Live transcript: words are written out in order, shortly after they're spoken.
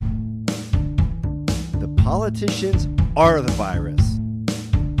politicians are the virus.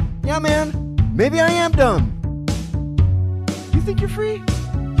 Yeah, man, maybe I am dumb. You think you're free?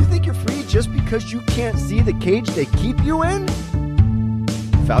 You think you're free just because you can't see the cage they keep you in?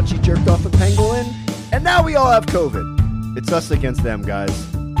 Fauci jerked off a pangolin, and now we all have COVID. It's us against them, guys.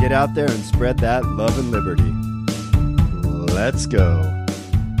 Get out there and spread that love and liberty. Let's go.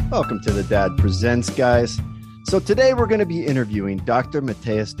 Welcome to the Dad Presents, guys. So today we're going to be interviewing Dr.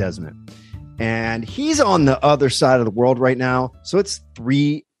 Mattias Desmet. And he's on the other side of the world right now. So it's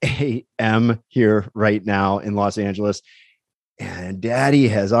 3 a.m. here right now in Los Angeles. And Daddy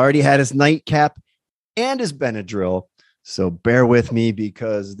has already had his nightcap and his Benadryl. So bear with me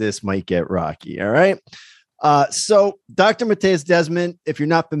because this might get rocky. All right. So Dr. Mattias Desmet, if you're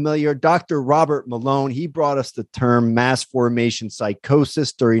not familiar, Dr. Robert Malone, he brought us the term mass formation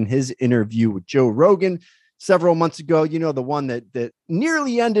psychosis during his interview with Joe Rogan several months ago. You know, the one that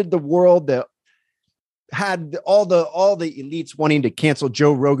nearly ended the world, that had all the elites wanting to cancel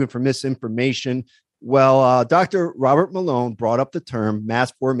Joe Rogan for misinformation. Well, Dr. Robert Malone brought up the term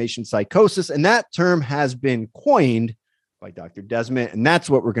mass formation psychosis, and that term has been coined by Dr. Desmet, and that's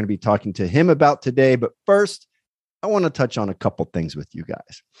what we're going to be talking to him about today. But first, I want to touch on a couple things with you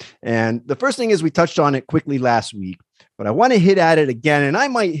guys. And the first thing is, we touched on it quickly last week, but I want to hit at it again, and I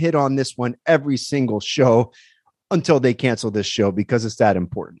might hit on this one every single show until they cancel this show because it's that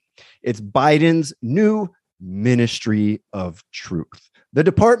important. It's Biden's new Ministry of Truth, the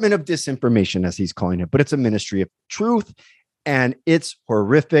Department of Disinformation, as he's calling it, but it's a Ministry of Truth, and it's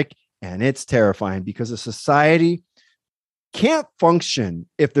horrific and it's terrifying because a society can't function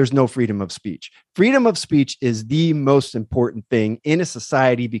if there's no freedom of speech. Freedom of speech is the most important thing in a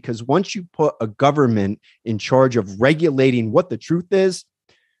society because once you put a government in charge of regulating what the truth is,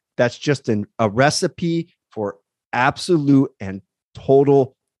 that's just a recipe for absolute and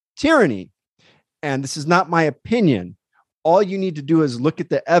total tyranny. And this is not my opinion. All you need to do is look at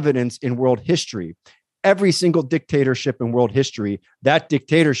the evidence in world history. Every single dictatorship in world history, that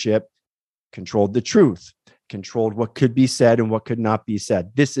dictatorship controlled the truth, controlled what could be said and what could not be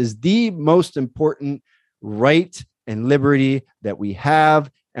said. This is the most important right and liberty that we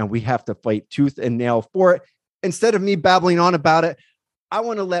have, and we have to fight tooth and nail for it. Instead of me babbling on about it, I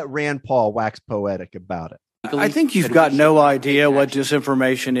want to let Rand Paul wax poetic about it. I think you've got no idea what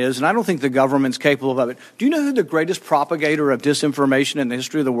disinformation is, and I don't think the government's capable of it. Do you know who the greatest propagator of disinformation in the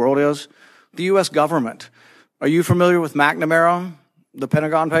history of the world is? The U.S. government. Are you familiar with McNamara, the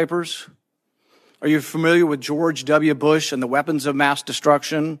Pentagon Papers? Are you familiar with George W. Bush and the weapons of mass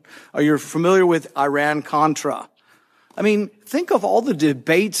destruction? Are you familiar with Iran-Contra? I mean, think of all the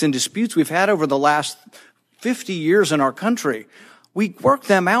debates and disputes we've had over the last 50 years in our country. We work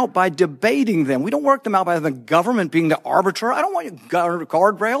them out by debating them. We don't work them out by the government being the arbiter. I don't want you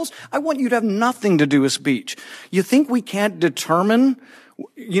guardrails. I want you to have nothing to do with speech. You think we can't determine,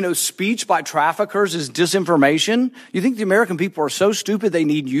 speech by traffickers is disinformation? You think the American people are so stupid they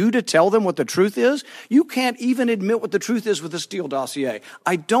need you to tell them what the truth is? You can't even admit what the truth is with the Steele dossier.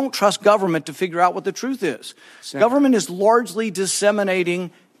 I don't trust government to figure out what the truth is. Government is largely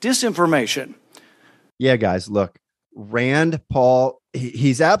disseminating disinformation. Yeah, guys, look. Rand Paul,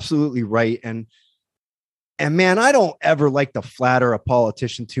 he's absolutely right. And man, I don't ever like to flatter a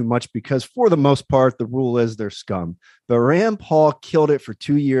politician too much because for the most part, the rule is they're scum. But Rand Paul killed it for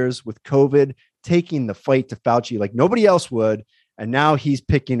 2 years with COVID, taking the fight to Fauci like nobody else would. And now he's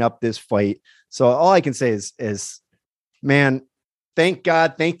picking up this fight. So all I can say is, man, thank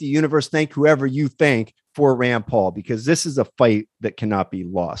God, thank the universe, thank whoever you thank for Rand Paul, because this is a fight that cannot be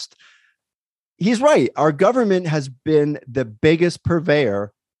lost. He's right. Our government has been the biggest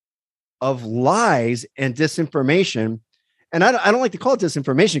purveyor of lies and disinformation. And I don't like to call it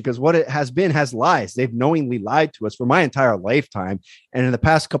disinformation because what it has been has lies. They've knowingly lied to us for my entire lifetime. And in the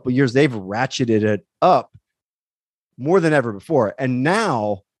past couple of years, they've ratcheted it up more than ever before. And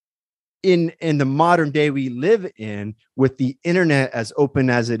now in the modern day we live in, with the internet as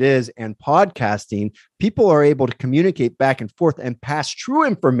open as it is and podcasting, people are able to communicate back and forth and pass true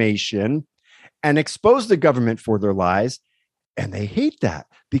information and expose the government for their lies. And they hate that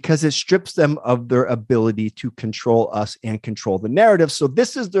because it strips them of their ability to control us and control the narrative. So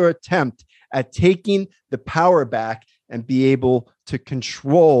this is their attempt at taking the power back and be able to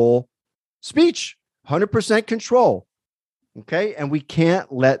control speech, 100% control. Okay. And we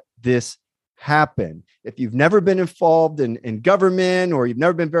can't let this happen. If you've never been involved in government, or you've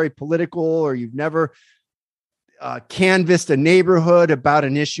never been very political, or you've never canvassed a neighborhood about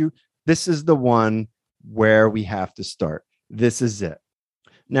an issue, this is the one where we have to start. This is it.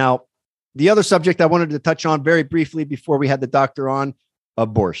 Now, the other subject I wanted to touch on very briefly before we had the doctor on,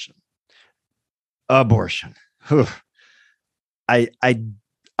 abortion. Abortion. Whew.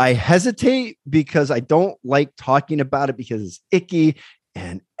 I hesitate because I don't like talking about it because it's icky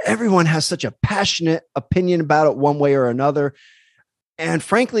and everyone has such a passionate opinion about it one way or another. And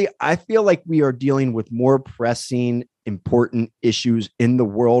frankly, I feel like we are dealing with more pressing, important issues in the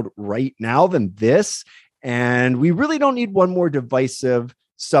world right now than this. And we really don't need one more divisive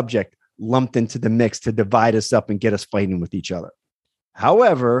subject lumped into the mix to divide us up and get us fighting with each other.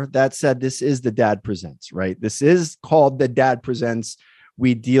 However, that said, this is the Dad Presents, right? This is called the Dad Presents.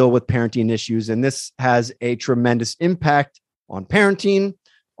 We deal with parenting issues, and this has a tremendous impact on parenting,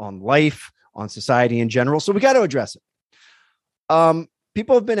 on life, on society in general. So we got to address it.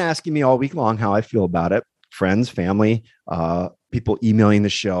 People have been asking me all week long how I feel about it. Friends, family, people emailing the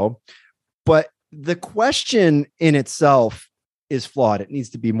show. But the question in itself is flawed. It needs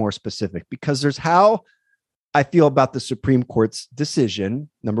to be more specific because there's how I feel about the Supreme Court's decision,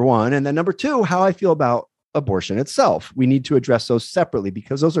 number one. And then number two, how I feel about abortion itself. We need to address those separately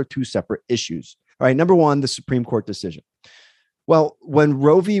because those are two separate issues. All right. Number one, the Supreme Court decision. Well, when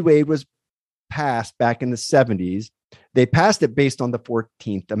Roe v. Wade was passed back in the 70s, they passed it based on the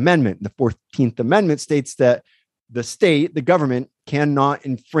 14th Amendment. The 14th Amendment states that the state, the government, cannot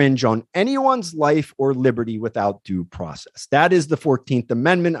infringe on anyone's life or liberty without due process. That is the 14th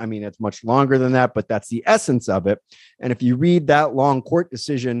Amendment. I mean, it's much longer than that, but that's the essence of it. And if you read that long court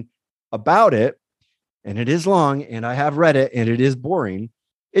decision about it, and it is long, and I have read it, and it is boring,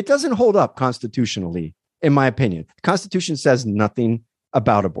 it doesn't hold up constitutionally, in my opinion. The Constitution says nothing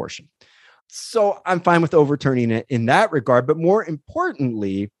about abortion. So I'm fine with overturning it in that regard. But more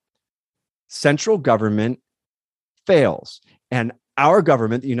importantly, central government fails. And our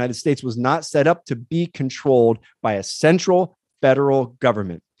government, the United States, was not set up to be controlled by a central federal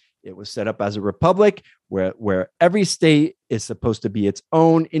government. It was set up as a republic where every state is supposed to be its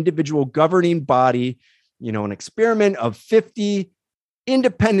own individual governing body, an experiment of 50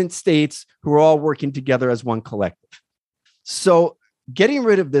 independent states who are all working together as one collective. So getting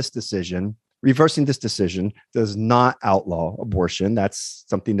rid of this decision, reversing this decision, does not outlaw abortion. That's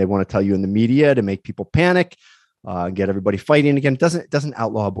something they want to tell you in the media to make people panic, get everybody fighting again. It doesn't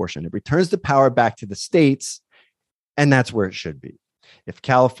outlaw abortion. It returns the power back to the states, and that's where it should be. If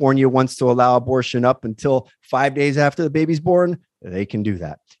California wants to allow abortion up until 5 days after the baby's born, they can do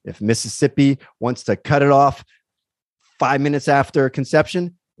that. If Mississippi wants to cut it off 5 minutes after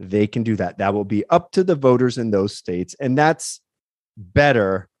conception, they can do that. That will be up to the voters in those states. And that's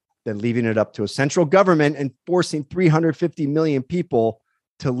better than leaving it up to a central government and forcing 350 million people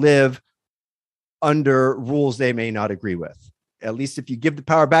to live under rules they may not agree with. At least if you give the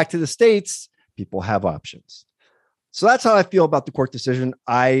power back to the states, people have options. So that's how I feel about the court decision.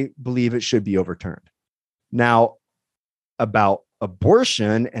 I believe it should be overturned. Now, about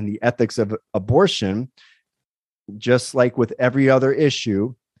abortion and the ethics of abortion, just like with every other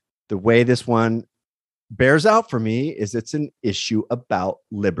issue, the way this one bears out for me is it's an issue about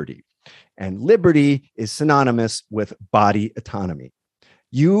liberty. And liberty is synonymous with body autonomy.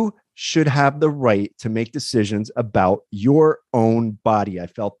 You should have the right to make decisions about your own body. I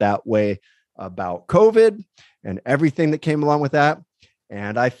felt that way about COVID and everything that came along with that.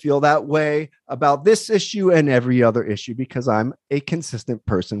 And I feel that way about this issue and every other issue because I'm a consistent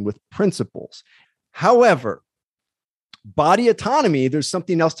person with principles. However, body autonomy, there's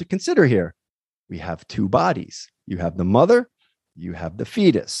something else to consider here. We have two bodies. You have the mother, you have the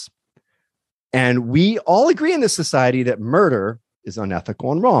fetus. And we all agree in this society that murder is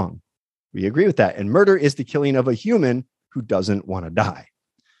unethical and wrong. We agree with that. And murder is the killing of a human who doesn't want to die.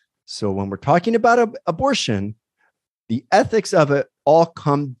 So when we're talking about abortion, the ethics of it all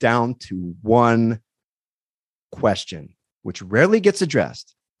come down to one question, which rarely gets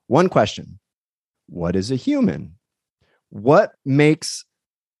addressed. One question: what is a human? What makes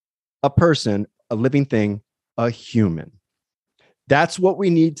a person, a living thing, a human? That's what we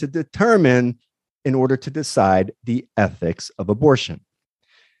need to determine in order to decide the ethics of abortion.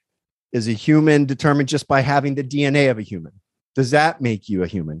 Is a human determined just by having the DNA of a human? Does that make you a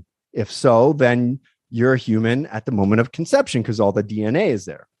human? If so, then you're a human at the moment of conception because all the DNA is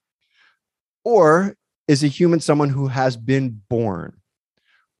there. Or is a human someone who has been born?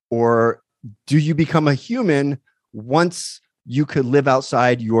 Or do you become a human once you could live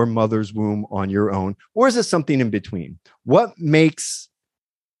outside your mother's womb on your own? Or is it something in between? What makes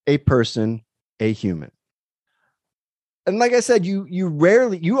a person a human? And like I said,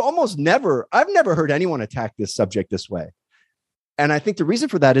 I've never heard anyone attack this subject this way. And I think the reason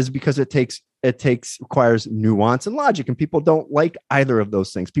for that is because it requires nuance and logic, and people don't like either of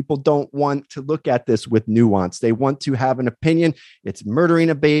those things. People don't want to look at this with nuance. They want to have an opinion. It's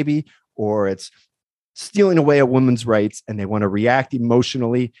murdering a baby, or it's stealing away a woman's rights, and they want to react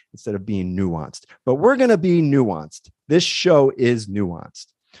emotionally instead of being nuanced. But we're going to be nuanced. This show is nuanced.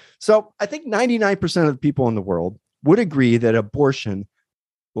 So I think 99% of the people in the world would agree that abortion,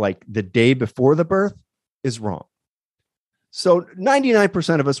 like the day before the birth, is wrong. So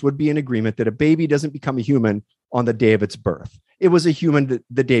 99% of us would be in agreement that a baby doesn't become a human on the day of its birth. It was a human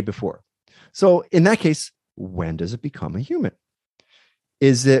the day before. So in that case, when does it become a human?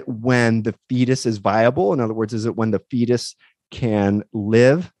 Is it when the fetus is viable? In other words, is it when the fetus can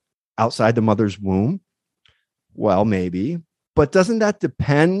live outside the mother's womb? Well, maybe. But doesn't that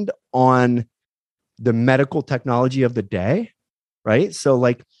depend on the medical technology of the day? Right? So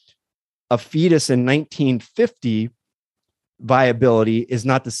like a fetus in 1950 viability is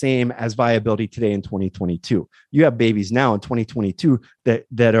not the same as viability today in 2022. You have babies now in 2022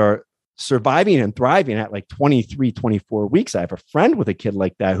 that are surviving and thriving at like 23, 24 weeks. I have a friend with a kid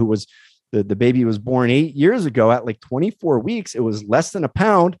like that who was, the baby was born 8 years ago at like 24 weeks. It was less than a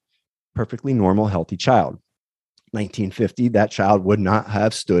pound, perfectly normal, healthy child. 1950, that child would not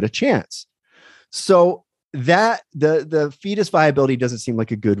have stood a chance. So that the fetus viability doesn't seem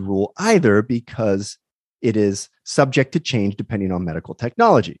like a good rule either, because it is subject to change depending on medical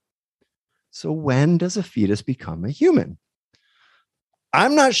technology. So when does a fetus become a human?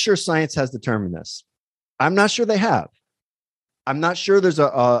 I'm not sure science has determined this. I'm not sure they have. I'm not sure there's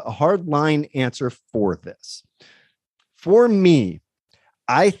a hard line answer for this. For me,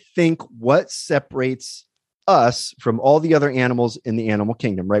 I think what separates us from all the other animals in the animal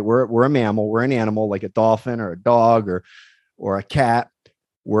kingdom, right? We're a mammal. We're an animal like a dolphin or a dog or a cat.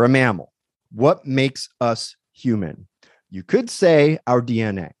 We're a mammal. What makes us human? You could say our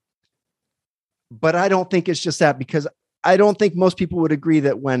DNA, but I don't think it's just that, because I don't think most people would agree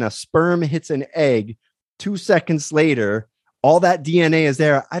that when a sperm hits an egg, 2 seconds later, all that DNA is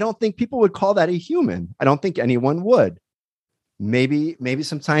there. I don't think people would call that a human. I don't think anyone would. Maybe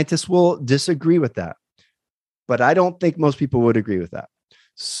some scientists will disagree with that, but I don't think most people would agree with that.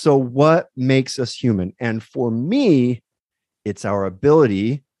 So what makes us human? And for me, it's our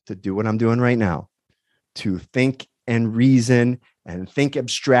ability to do what I'm doing right now, to think and reason and think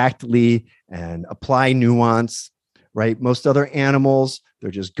abstractly and apply nuance. Right? Most other animals, they're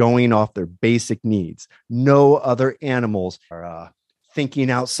just going off their basic needs. No other animals are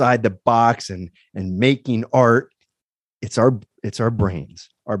thinking outside the box and making art. It's our brains.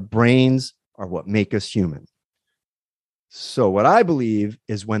 Our brains are what make us human. So what I believe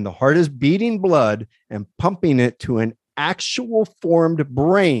is when the heart is beating blood and pumping it to an actual formed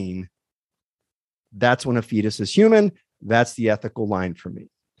brain, that's when a fetus is human. That's the ethical line for me.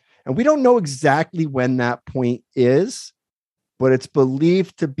 And we don't know exactly when that point is, but it's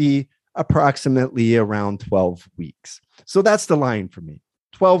believed to be approximately around 12 weeks. So that's the line for me.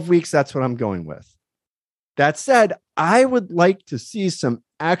 12 weeks, that's what I'm going with. That said, I would like to see some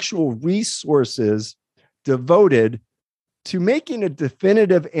actual resources devoted to making a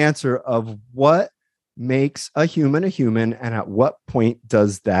definitive answer of what makes a human, and at what point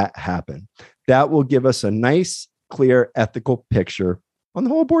does that happen. That will give us a nice, clear, ethical picture on the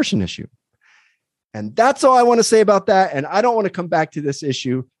whole abortion issue. And that's all I want to say about that. And I don't want to come back to this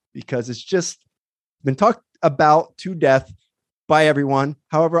issue because it's just been talked about to death by everyone.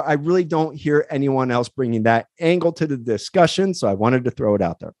 However, I really don't hear anyone else bringing that angle to the discussion. So I wanted to throw it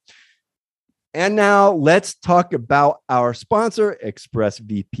out there. And now let's talk about our sponsor,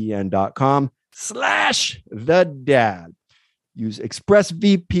 expressvpn.com/thedad. Use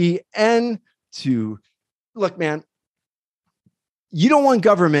ExpressVPN to look, man. You don't want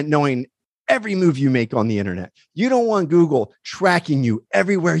government knowing every move you make on the internet. You don't want Google tracking you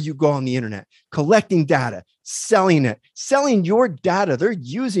everywhere you go on the internet, collecting data, selling your data. They're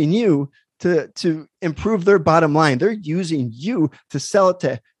using you to improve their bottom line. They're using you to sell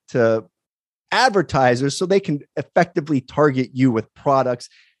it to advertisers so they can effectively target you with products.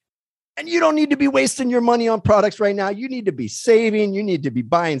 And you don't need to be wasting your money on products right now. You need to be saving. You need to be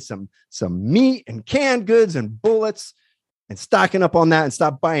buying some meat and canned goods and bullets and stocking up on that, and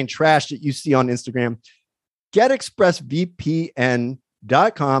stop buying trash that you see on Instagram. Get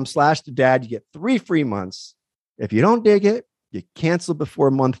expressvpn.com/thedad. You get 3 free months. If you don't dig it, you cancel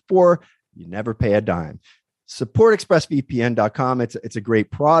before month 4. You never pay a dime. Support expressvpn.com. It's a great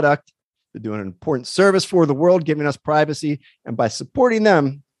product. They're doing an important service for the world, giving us privacy. And by supporting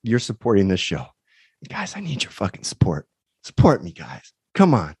them, you're supporting this show. Guys, I need your fucking support. Support me, guys.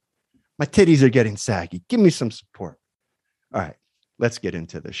 Come on. My titties are getting saggy. Give me some support. All right, let's get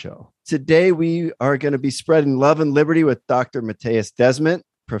into the show. Today, we are going to be spreading love and liberty with Dr. Mattias Desmet,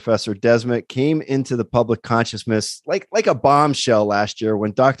 Professor Desmet came into the public consciousness like a bombshell last year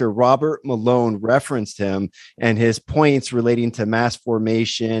when Dr. Robert Malone referenced him and his points relating to mass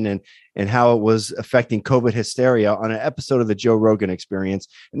formation and how it was affecting COVID hysteria on an episode of the Joe Rogan Experience.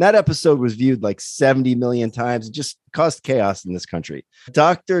 And that episode was viewed like 70 million times. It just caused chaos in this country.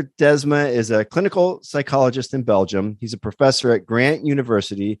 Dr. Desmet is a clinical psychologist in Belgium. He's a professor at Grant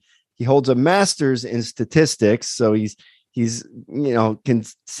University. He holds a master's in statistics. So he's can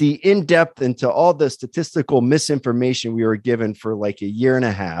see in depth into all the statistical misinformation we were given for like a year and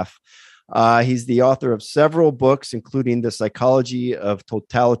a half. He's the author of several books, including The Psychology of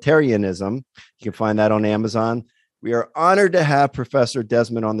Totalitarianism. You can find that on Amazon. We are honored to have Professor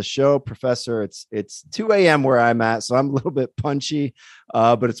Desmet on the show. Professor, it's 2 a.m. where I'm at, so I'm a little bit punchy,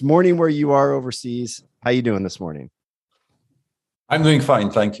 but it's morning where you are overseas. How you doing this morning? I'm doing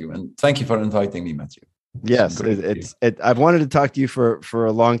fine, thank you. And thank you for inviting me, Matthew. Yes, I've wanted to talk to you for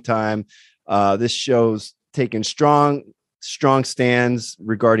a long time. This show's taken strong stands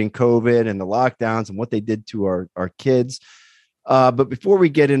regarding COVID and the lockdowns and what they did to our kids. But before we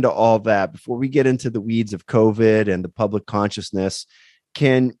get into all that, before we get into the weeds of COVID and the public consciousness,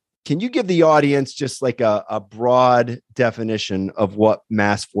 can you give the audience just like a broad definition of what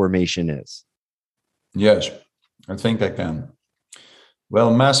mass formation is? Yes, I think I can.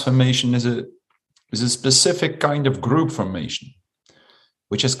 Well, mass formation is a specific kind of group formation,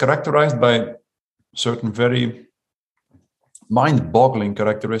 which is characterized by certain very mind-boggling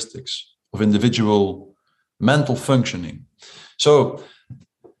characteristics of individual mental functioning. So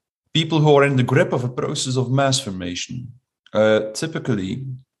people who are in the grip of a process of mass formation typically,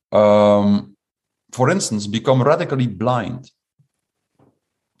 for instance, become radically blind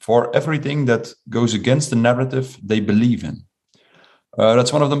for everything that goes against the narrative they believe in.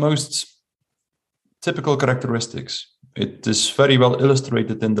 That's one of the most typical characteristics. It is very well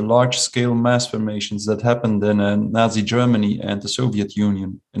illustrated in the large-scale mass formations that happened in Nazi Germany and the Soviet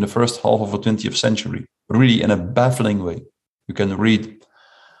Union in the first half of the 20th century, really in a baffling way. You can read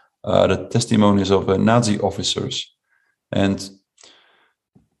the testimonies of Nazi officers, and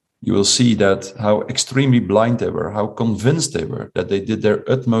you will see that how extremely blind they were, how convinced they were that they did their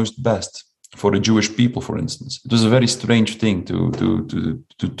utmost best for the Jewish people, for instance. It was a very strange thing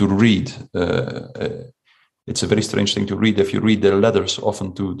to read. It's a very strange thing to read if you read their letters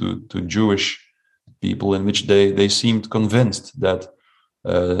often to Jewish people, in which they seemed convinced that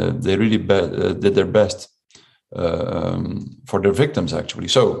they really did their best for their victims, actually.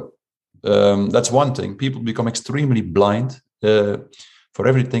 So that's one thing. People become extremely blind for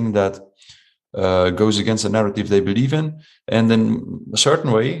everything that goes against the narrative they believe in. And in a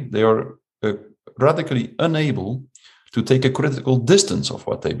certain way, they are radically unable to take a critical distance of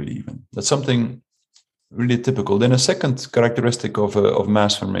what they believe in. That's something really typical. Then a second characteristic of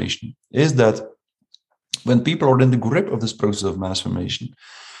mass formation is that when people are in the grip of this process of mass formation,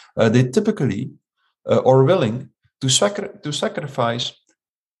 they typically are willing to sacrifice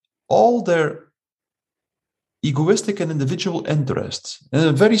all their egoistic and individual interests. In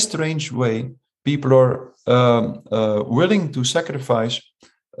a very strange way, people are willing to sacrifice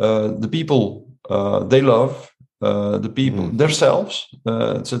the people they love, the people themselves.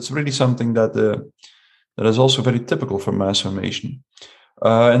 So it's really something that is also very typical for mass formation.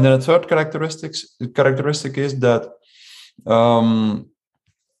 And then a third characteristic is that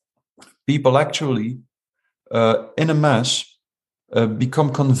people actually, in a mass,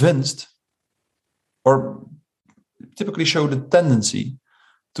 become convinced, or typically show the tendency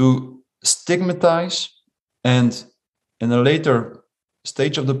to stigmatize, and in a later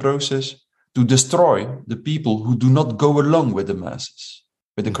stage of the process, to destroy the people who do not go along with the masses,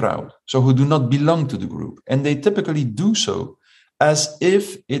 with the crowd, so who do not belong to the group. And they typically do so as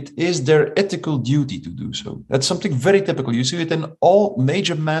if it is their ethical duty to do so. That's something very typical. You see it in all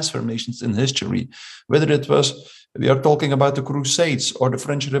major mass formations in history, whether it was, we are talking about the Crusades or the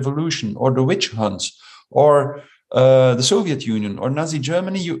French Revolution or the witch hunts or the Soviet Union or Nazi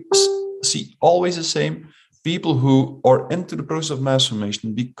Germany. You see always the same. People who are into the process of mass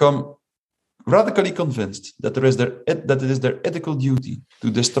formation become radically convinced that it is their ethical duty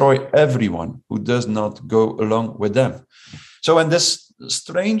to destroy everyone who does not go along with them. So, in this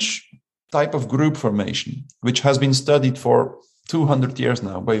strange type of group formation, which has been studied for 200 years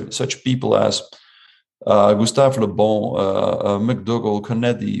now by such people as Gustave Le Bon, McDougall,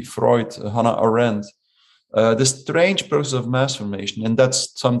 Kennedy, Freud, Hannah Arendt, this strange process of mass formation, and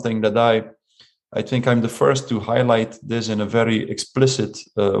that's something that I think I'm the first to highlight this in a very explicit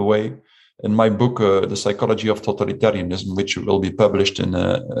way in my book, The Psychology of Totalitarianism, which will be published in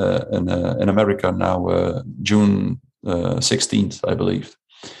America now, June 16th, I believe.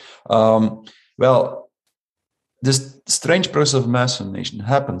 Well, this strange process of mass formation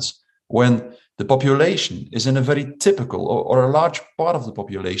happens when the population is in a very typical, or a large part of the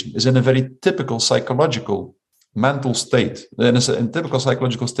population is in a very typical psychological mental state, in a typical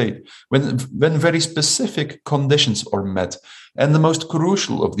psychological state, when very specific conditions are met. And the most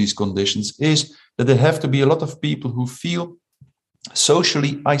crucial of these conditions is that there have to be a lot of people who feel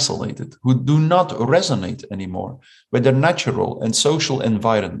socially isolated, who do not resonate anymore with their natural and social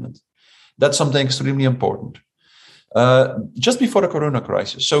environment. That's something extremely important. Just before the corona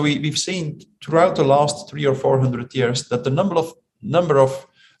crisis, so we've seen throughout the last 300 or 400 years that the number of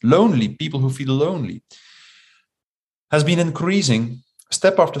lonely people who feel lonely has been increasing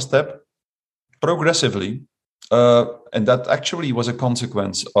step after step, progressively, and that actually was a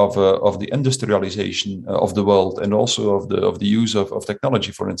consequence of the industrialization of the world, and also of the use of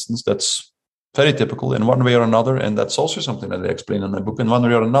technology, for instance. That's very typical in one way or another, and that's also something that I explain in my book. In one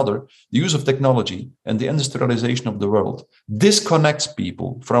way or another, the use of technology and the industrialization of the world disconnects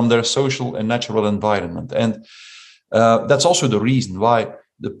people from their social and natural environment, and that's also the reason why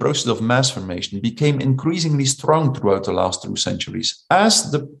the process of mass formation became increasingly strong throughout the last 2 centuries. As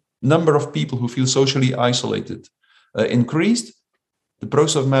the number of people who feel socially isolated increased, the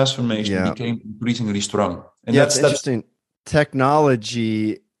process of mass formation became increasingly strong. And that's interesting.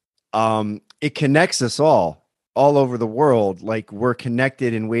 Technology, it connects us all over the world. Like, we're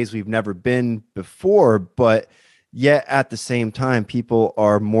connected in ways we've never been before, but yet at the same time, people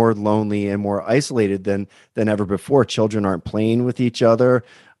are more lonely and more isolated than ever before. Children aren't playing with each other.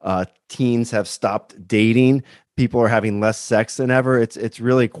 Teens have stopped dating. People are having less sex than ever. It's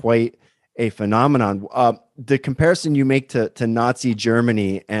really quite a phenomenon. The comparison you make to Nazi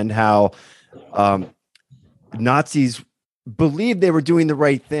Germany and how Nazis believed they were doing the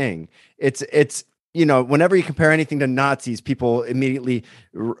right thing. It's whenever you compare anything to Nazis, people immediately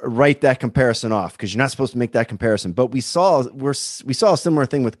write that comparison off because you're not supposed to make that comparison. But we saw a similar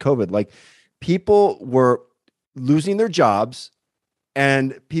thing with COVID. Like, people were losing their jobs,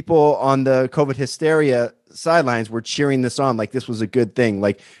 and people on the COVID hysteria sidelines were cheering this on like this was a good thing.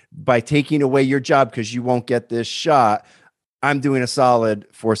 Like, by taking away your job because you won't get this shot, I'm doing a solid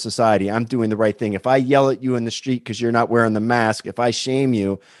for society. I'm doing the right thing. If I yell at you in the street because you're not wearing the mask, if I shame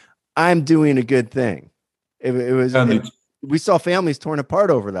you, I'm doing a good thing. We saw families torn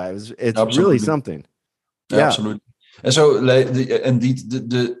apart over that. It's Absolutely. Really something. Yeah. Absolutely. And so,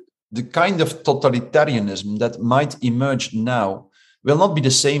 the kind of totalitarianism that might emerge now will not be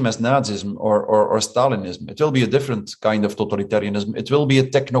the same as Nazism or Stalinism. It will be a different kind of totalitarianism. It will be a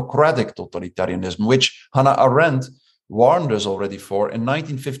technocratic totalitarianism, which Hannah Arendt warned us already for in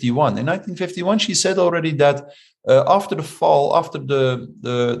 1951. In 1951, she said already that after the fall of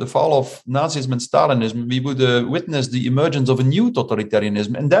Nazism and Stalinism, we would witness the emergence of a new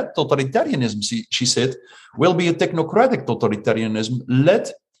totalitarianism. And that totalitarianism, she said, will be a technocratic totalitarianism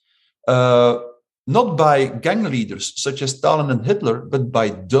led not by gang leaders such as Stalin and Hitler, but by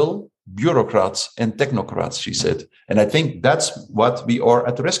dull bureaucrats and technocrats, she said. And I think that's what we are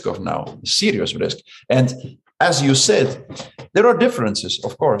at risk of now, a serious risk. And as you said, there are differences,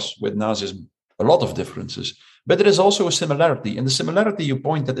 of course, with Nazism, a lot of differences, but there is also a similarity. And the similarity you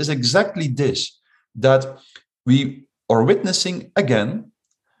point at is exactly this, that we are witnessing, again,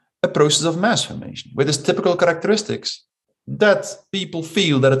 a process of mass formation with its typical characteristics, that people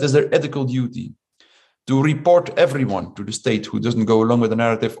feel that it is their ethical duty to report everyone to the state who doesn't go along with the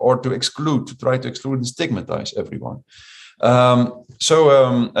narrative, or to try to exclude and stigmatize everyone. And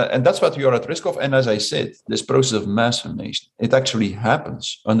that's what we are at risk of. And as I said, this process of mass formation, it actually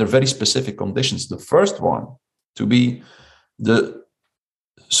happens under very specific conditions. The first one to be the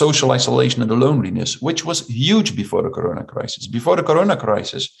social isolation and the loneliness, which was huge before the corona crisis. Before the corona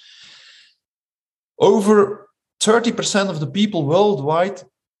crisis, over 30% of the people worldwide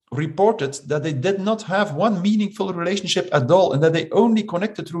reported that they did not have one meaningful relationship at all, and that they only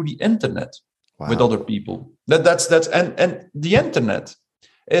connected through the internet. Wow. With other people. And the internet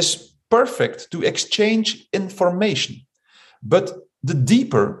is perfect to exchange information, but the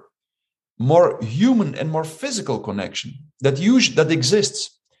deeper, more human and more physical connection that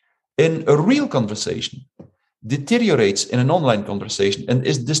exists in a real conversation deteriorates in an online conversation and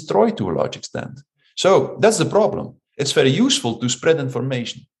is destroyed to a large extent. So that's the problem. It's very useful to spread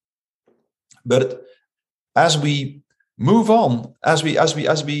information, but as we move on, as we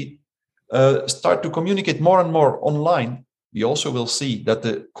start to communicate more and more online, we also will see that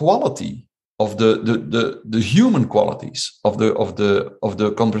the quality of the human qualities of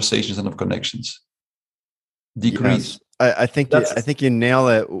the conversations and of connections decrease. Yes. I think you nail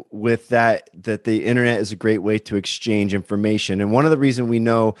it with that the internet is a great way to exchange information. And one of the reasons we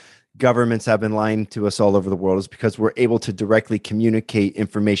know governments have been lying to us all over the world is because we're able to directly communicate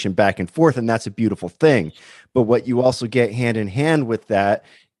information back and forth, and that's a beautiful thing. But what you also get hand in hand with that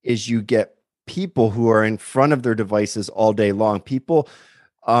is you get people who are in front of their devices all day long. People,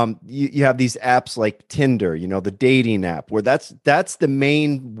 you have these apps like Tinder, the dating app, where that's the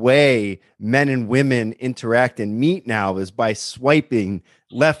main way men and women interact and meet now, is by swiping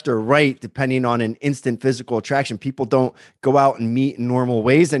left or right, depending on an instant physical attraction. People don't go out and meet in normal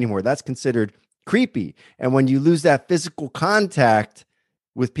ways anymore. That's considered creepy. And when you lose that physical contact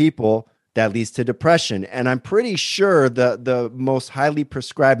with people, that leads to depression. And I'm pretty sure the most highly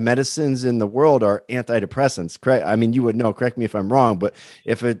prescribed medicines in the world are antidepressants. Correct? I mean, you would know, correct me if I'm wrong, but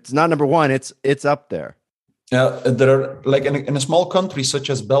if it's not number one, it's up there. Yeah, there are, like in a small country such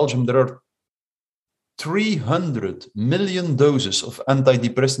as Belgium, there are 300 million doses of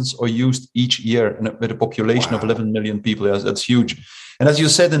antidepressants are used each year with a population of 11 million people. Yes, that's huge. And as you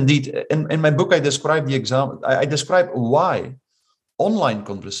said, indeed, in my book, I describe the example. I describe why online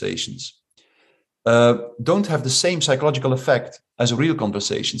conversations don't have the same psychological effect as real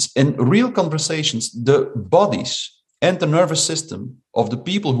conversations. In real conversations, the bodies and the nervous system of the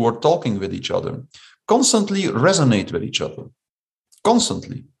people who are talking with each other constantly resonate with each other.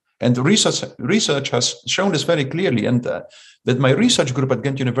 Constantly. And the research has shown this very clearly. And with my research group at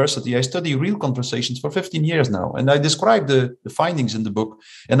Ghent University, I study real conversations for 15 years now. And I describe the findings in the book.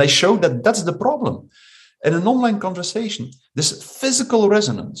 And I show that that's the problem. In an online conversation, this physical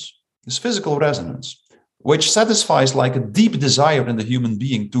resonance, which satisfies like a deep desire in the human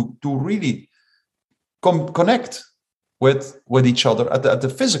being to really connect with each other at the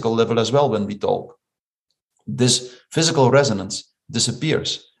physical level as well when we talk. This physical resonance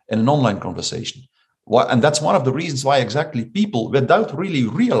disappears in an online conversation. And that's one of the reasons why exactly people, without really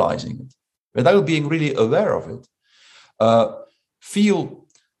realizing it, without being really aware of it, feel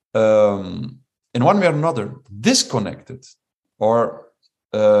in one way or another disconnected, or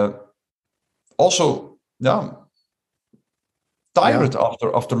also tired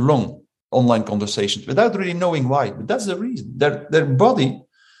after long online conversations without really knowing why. But that's the reason.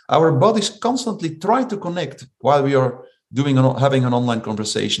 Our bodies constantly try to connect while we are having an online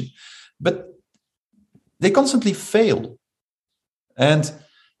conversation, but they constantly fail. And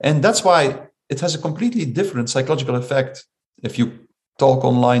that's why it has a completely different psychological effect if you talk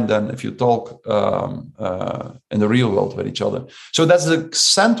online than if you talk in the real world with each other. So that's the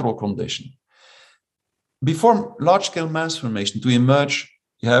central condition. Before large-scale mass formation to emerge,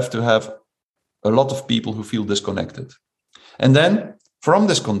 you have to have a lot of people who feel disconnected. And then from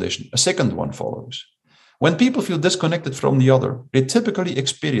this condition, a second one follows. When people feel disconnected from the other, they typically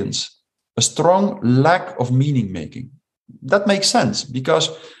experience a strong lack of meaning making. That makes sense because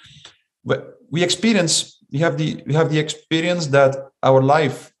we have the experience that our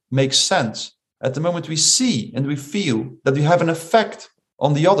life makes sense at the moment we see and we feel that we have an effect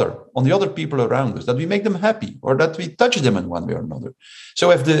on the other people around us, that we make them happy or that we touch them in one way or another.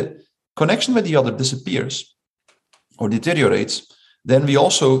 So if the connection with the other disappears or deteriorates, then we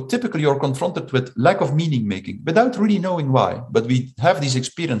also typically are confronted with lack of meaning making without really knowing why. But we have these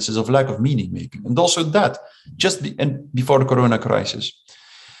experiences of lack of meaning making. And also that, before the corona crisis,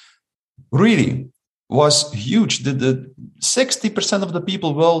 really was huge. The 60% of the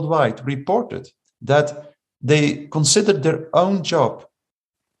people worldwide reported that they considered their own job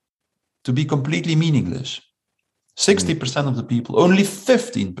to be completely meaningless. 60% of the people, only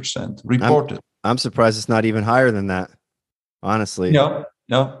 15% reported. I'm surprised it's not even higher than that, honestly. No.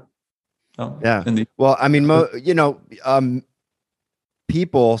 Yeah. Indeed. Well, I mean,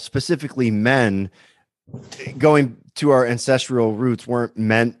 people, specifically men, going to our ancestral roots, weren't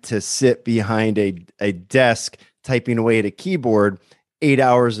meant to sit behind a desk typing away at a keyboard 8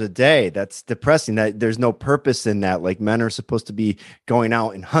 hours a day. That's depressing. That there's no purpose in that. Like, men are supposed to be going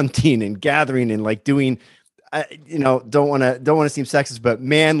out and hunting and gathering and like doing, don't want to seem sexist, but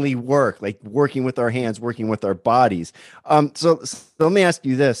manly work, like working with our hands, working with our bodies. So let me ask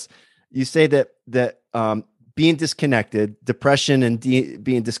you this. You say that being disconnected, depression and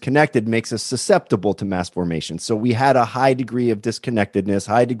being disconnected makes us susceptible to mass formation. So we had a high degree of disconnectedness,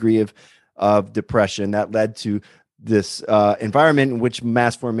 high degree of depression that led to this environment in which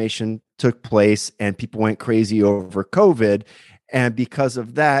mass formation took place and people went crazy over COVID. And because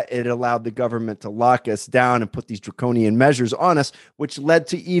of that, it allowed the government to lock us down and put these draconian measures on us, which led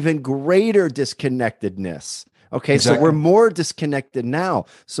to even greater disconnectedness. Okay, exactly. So we're more disconnected now.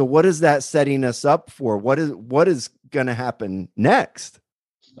 So what is that setting us up for? What is going to happen next?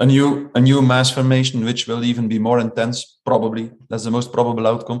 A new mass formation, which will even be more intense, probably. That's the most probable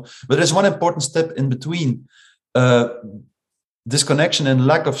outcome. But there's one important step in between disconnection and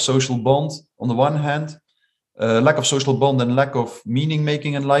lack of social bond on the one hand, lack of social bond and lack of meaning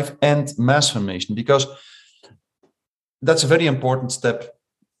making in life, and mass formation, because that's a very important step.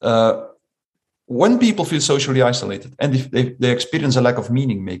 When people feel socially isolated and if they experience a lack of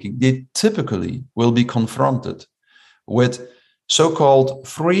meaning making, they typically will be confronted with so-called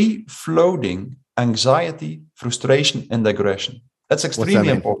free-floating anxiety, frustration, and aggression. That's extremely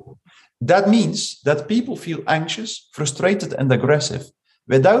important. That means that people feel anxious, frustrated, and aggressive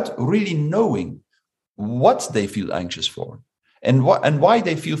without really knowing what they feel anxious for and why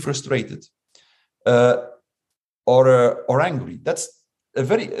they feel frustrated or angry. That's a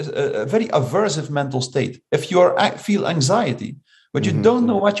very aversive mental state. If you feel anxiety, but you don't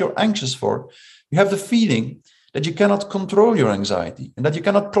know what you're anxious for, you have the feeling that you cannot control your anxiety and that you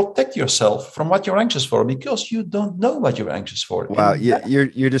cannot protect yourself from what you're anxious for because you don't know what you're anxious for. Wow,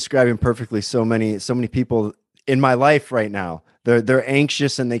 you're describing perfectly so many people in my life right now. They're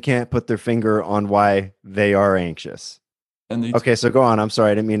anxious and they can't put their finger on why they are anxious. Indeed. Okay, so go on. I'm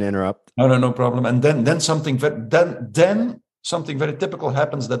sorry, I didn't mean to interrupt. No problem. And then something very typical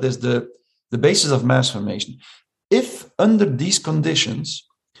happens that is the basis of mass formation. If under these conditions,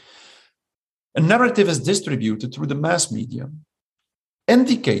 a narrative is distributed through the mass media,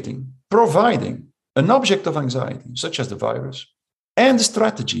 providing an object of anxiety, such as the virus, and a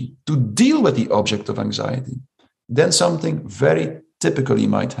strategy to deal with the object of anxiety, then something very typical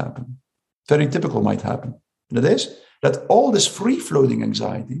might happen. That is, that all this free-floating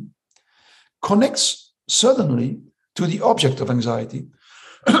anxiety connects suddenly to the object of anxiety.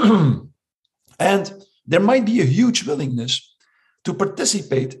 And there might be a huge willingness to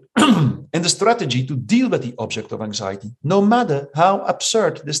participate in the strategy to deal with the object of anxiety, no matter how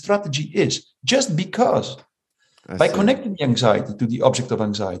absurd the strategy is, just because by connecting the anxiety to the object of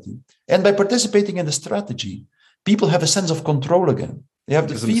anxiety and by participating in the strategy, people have a sense of control again. They have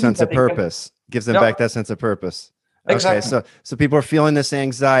the sense of purpose. Gives them back that sense of purpose. Exactly. Okay, so people are feeling this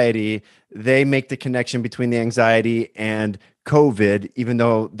anxiety. They make the connection between the anxiety and COVID, even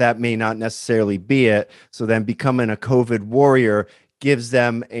though that may not necessarily be it. So then becoming a COVID warrior gives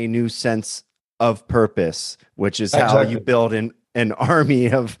them a new sense of purpose, which is how you build an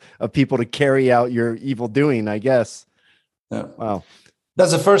army of people to carry out your evil doing, I guess. Yeah. Wow.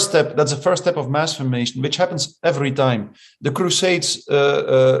 That's the first step. That's the first step of mass formation, which happens every time. The Crusades,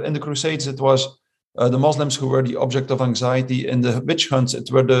 in the Crusades, it was the Muslims who were the object of anxiety. In the witch hunts, it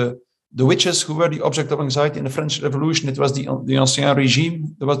were the witches who were the object of anxiety. In the French Revolution, it was the Ancien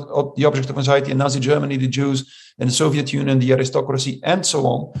Regime that was the object of anxiety. In Nazi Germany, the Jews. In the Soviet Union, the aristocracy, and so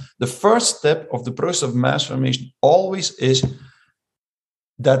on. The first step of the process of mass formation always is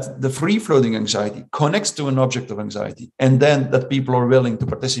that the free-floating anxiety connects to an object of anxiety, and then that people are willing to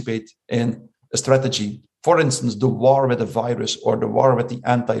participate in a strategy. For instance, the war with the virus or the war with the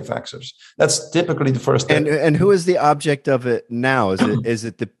anti-vaxxers. That's typically the first step. And who is the object of it now? Is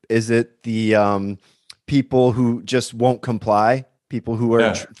it the people who just won't comply? People who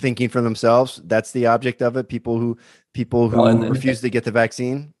are thinking for themselves? That's the object of it. People who refuse to get the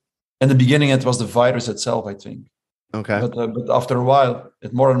vaccine. In the beginning, it was the virus itself, I think. Okay. But after a while,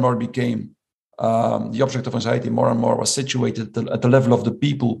 it more and more became the object of anxiety. More and more was situated at the level of the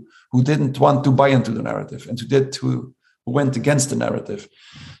people who didn't want to buy into the narrative and who went against the narrative.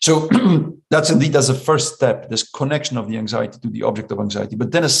 So that's the first step, this connection of the anxiety to the object of anxiety.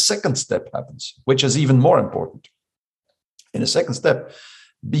 But then a second step happens, which is even more important. In a second step,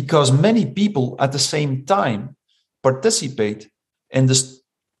 because many people at the same time participate in the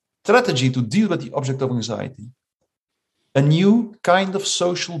strategy to deal with the object of anxiety, a new kind of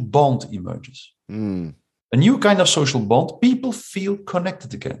social bond emerges. A new kind of social bond. People feel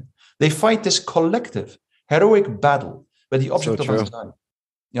connected again. They fight this collective, heroic battle with the object of anxiety.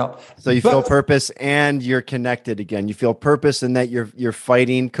 Yeah. So you feel purpose and you're connected again. You feel purpose in that you're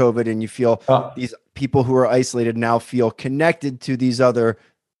fighting COVID, and you feel these people who are isolated now feel connected to these other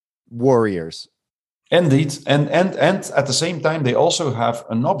warriors. Indeed. And at the same time, they also have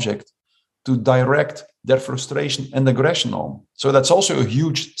an object to direct their frustration and aggression on. So that's also a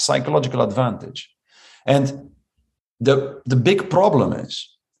huge psychological advantage. And the big problem is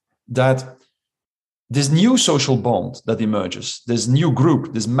that this new social bond that emerges, this new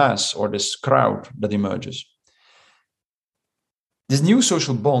group, this mass or this crowd that emerges, this new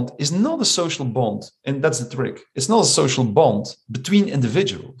social bond is not a social bond, and that's the trick. It's not a social bond between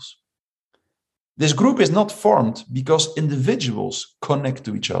individuals. This group is not formed because individuals connect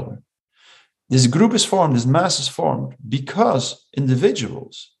to each other. This group is formed, this mass is formed because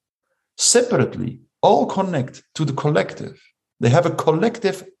individuals separately all connect to the collective. They have a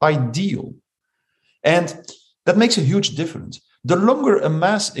collective ideal. And that makes a huge difference. The longer a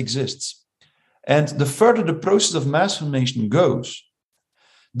mass exists, and the further the process of mass formation goes,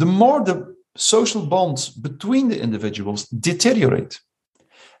 the more the social bonds between the individuals deteriorate.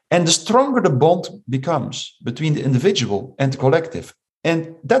 And the stronger the bond becomes between the individual and the collective.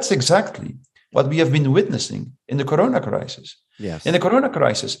 And that's exactly what we have been witnessing in the corona crisis. Yes. In the corona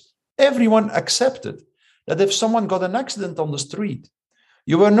crisis, everyone accepted that if someone got an accident on the street,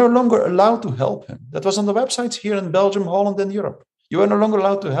 you were no longer allowed to help him. That was on the websites here in Belgium, Holland, and Europe. You were no longer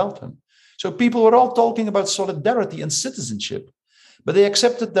allowed to help him. So people were all talking about solidarity and citizenship, but they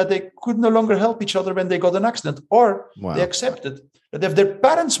accepted that they could no longer help each other when they got an accident, or they accepted that if their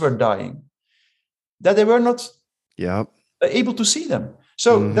parents were dying, that they were not able to see them.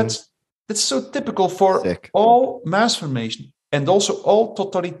 So that's so typical for all mass formation and also all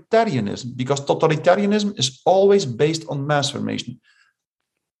totalitarianism, because totalitarianism is always based on mass formation.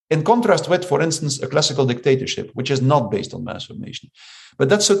 In contrast with, for instance, a classical dictatorship, which is not based on mass formation. But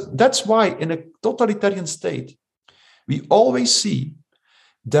that's why in a totalitarian state, we always see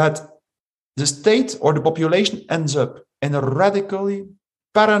that the state or the population ends up in a radically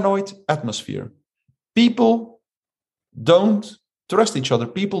paranoid atmosphere. People don't trust each other.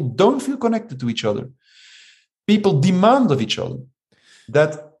 People don't feel connected to each other. People demand of each other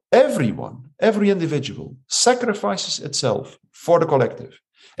that every individual sacrifices itself for the collective.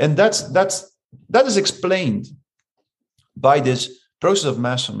 And that is explained by this process of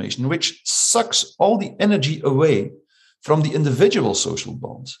mass formation, which sucks all the energy away from the individual social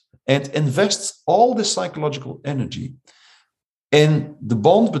bonds and invests all the psychological energy in the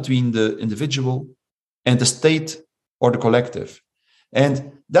bond between the individual and the state or the collective.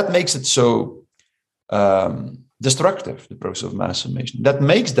 And that makes it so destructive, the process of mass formation. That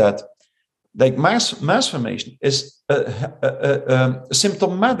makes that, like mass formation is a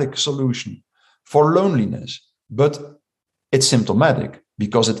symptomatic solution for loneliness, but it's symptomatic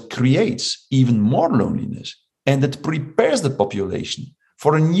because it creates even more loneliness, and it prepares the population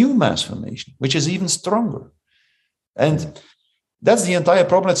for a new mass formation, which is even stronger. And that's the entire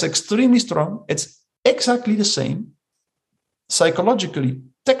problem. It's extremely strong. It's exactly the same. Psychologically,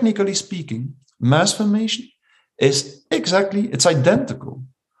 technically speaking, mass formation is it's identical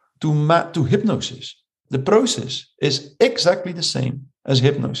to hypnosis. The process is exactly the same as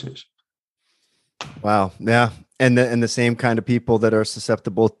hypnosis. Wow. Yeah. And the same kind of people that are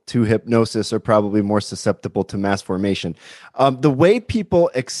susceptible to hypnosis are probably more susceptible to mass formation. The way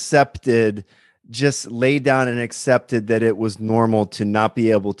people just laid down and accepted that it was normal to not be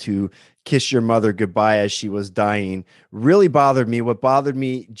able to kiss your mother goodbye as she was dying really bothered me. What bothered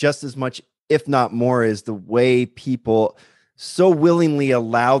me just as much, if not more, is the way people so willingly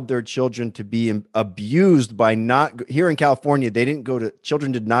allowed their children to be abused by here in California.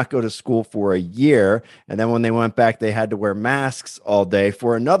 Children did not go to school for a year. And then when they went back, they had to wear masks all day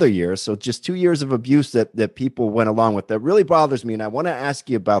for another year. So just 2 years of abuse that people went along with. That really bothers me. And I want to ask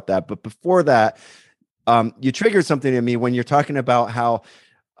you about that. But before that, you triggered something in me when you're talking about how,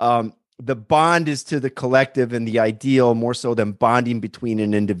 the bond is to the collective and the ideal more so than bonding between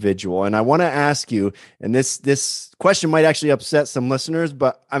an individual. And I want to ask you, and this question might actually upset some listeners,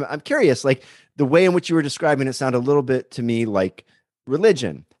 but I'm curious, like the way in which you were describing it sounded a little bit to me like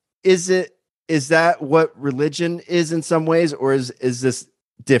religion. Is that what religion is in some ways, or is this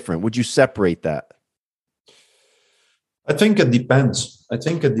different? Would you separate that? I think it depends.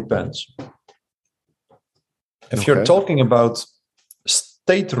 If you're talking about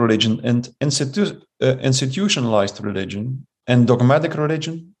state religion and institutionalized religion and dogmatic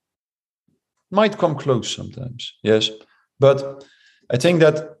religion, might come close sometimes, yes. But I think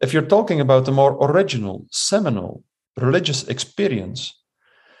that if you're talking about the more original, seminal religious experience,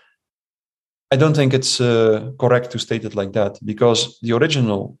 I don't think it's correct to state it like that, because the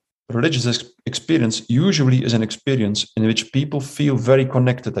original religious experience usually is an experience in which people feel very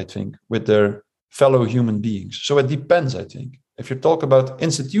connected, I think, with their fellow human beings. So it depends, I think. If you talk about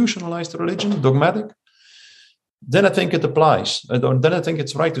institutionalized religion, dogmatic, then I think it applies. Then I think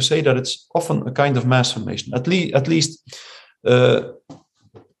it's right to say that it's often a kind of mass formation. At least the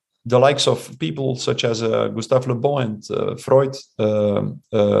likes of people such as Gustave Le Bon and Freud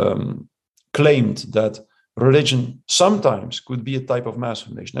claimed that religion sometimes could be a type of mass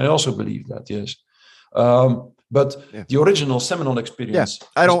formation. I also believe that, yes. But the original seminal experience. Yeah.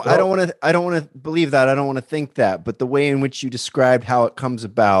 I don't want to believe that. I don't want to think that. But the way in which you described how it comes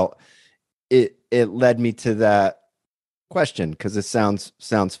about, it led me to that question, because it sounds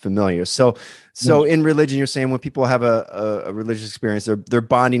familiar. So in religion, you're saying when people have a religious experience, they're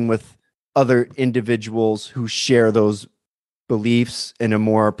bonding with other individuals who share those beliefs in a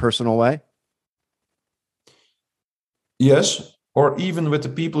more personal way. Yes, or even with the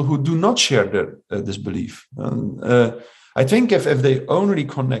people who do not share this belief. I think if they only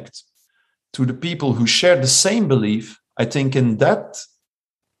connect to the people who share the same belief, I think in that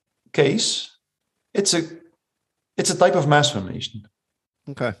case, it's a type of mass formation.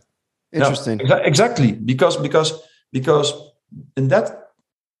 Okay, interesting. Exactly, because in that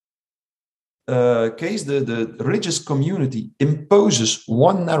case, the religious community imposes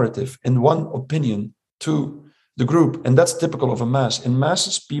one narrative and one opinion to the group, and that's typical of a mass. In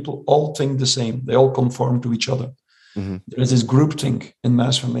masses, people all think the same; they all conform to each other. Mm-hmm. There is this groupthink in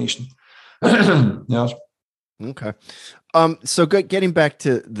mass formation. Yes. Okay. So getting back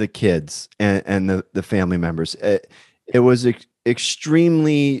to the kids and the family members, it was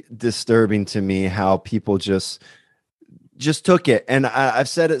extremely disturbing to me how people just took it. And I've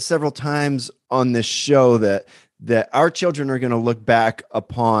said it several times on this show that our children are going to look back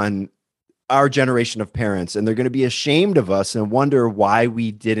upon our generation of parents and they're going to be ashamed of us and wonder why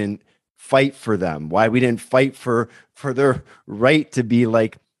we didn't fight for them, why we didn't fight for their right to be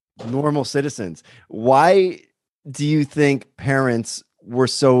like normal citizens. Why do you think parents were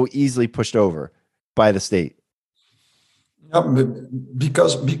so easily pushed over by the state?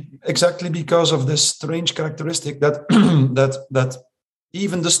 Exactly because of this strange characteristic that that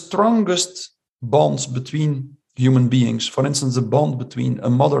even the strongest bonds between human beings, for instance, the bond between a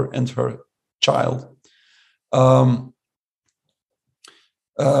mother and her child. Because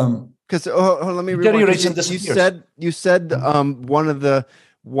let me rewind. You said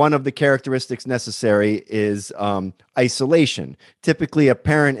one of the characteristics necessary is isolation. Typically, a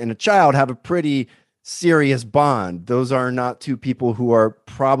parent and a child have a pretty serious bond. Those are not two people who are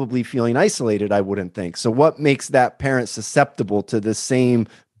probably feeling isolated, I wouldn't think. So what makes that parent susceptible to the same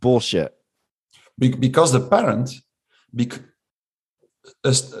bullshit? Because the parent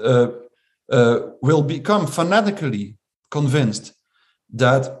will become fanatically convinced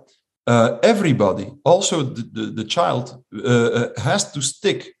that everybody, also the child, has to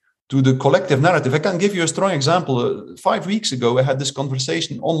stick to the collective narrative. I can give you a strong example. 5 weeks ago, I had this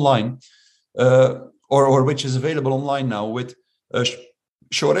conversation online, or which is available online now, with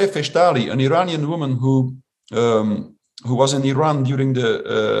Shoreh Feshtali, an Iranian woman who was in Iran during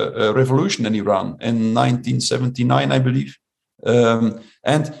the revolution in Iran in 1979, I believe. And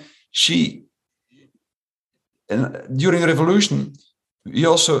during the revolution,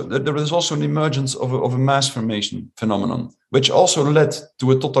 there was also an emergence of a mass formation phenomenon, which also led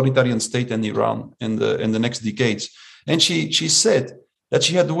to a totalitarian state in Iran in the next decades. And she said that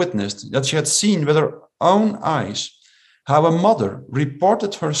she had witnessed, that she had seen with her own eyes how a mother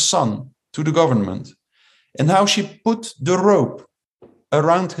reported her son to the government and how she put the rope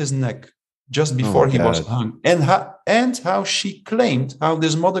around his neck just before he was hung, and how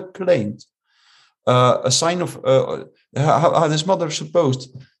this mother claimed a sign of how this mother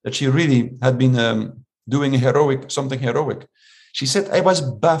supposed that she really had been doing something heroic. She said, "I was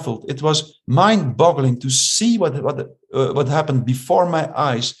baffled. It was mind-boggling to see what happened before my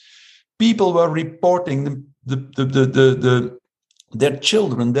eyes. People were reporting their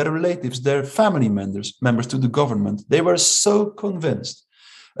children, their relatives, their family members to the government. They were so convinced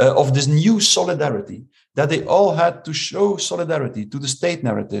of this new solidarity that they all had to show solidarity to the state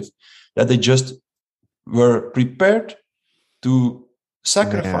narrative, that they just were prepared to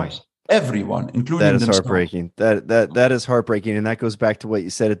sacrifice everyone, including that is themselves." Heartbreaking. That is heartbreaking, and that goes back to what you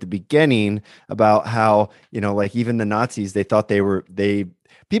said at the beginning about how, like even the Nazis, they thought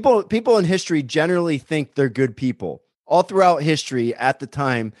people in history generally think they're good people. All throughout history at the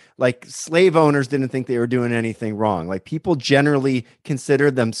time, like slave owners didn't think they were doing anything wrong. Like people generally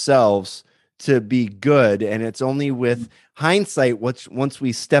considered themselves to be good, and it's only with hindsight, once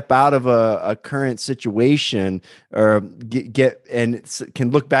we step out of a current situation or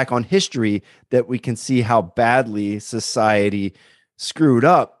can look back on history, that we can see how badly society screwed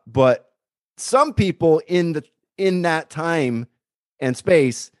up. But some people in that time and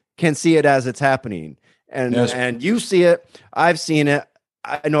space can see it as it's happening, and you see it. I've seen it.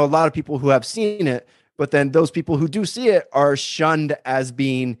 I know a lot of people who have seen it, but then those people who do see it are shunned as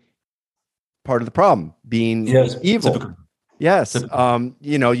being part of the problem, being evil. Typical. Yes. Typical.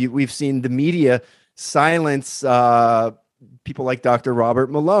 We've seen the media silence people like Dr.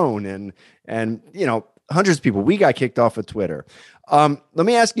 Robert Malone and hundreds of people. We got kicked off of Twitter. Let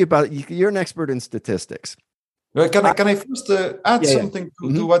me ask you about, you're an expert in statistics. Can I first add something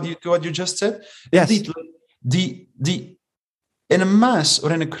to what you just said? Yes. Indeed, in a mass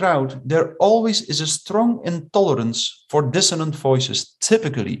or in a crowd, there always is a strong intolerance for dissonant voices,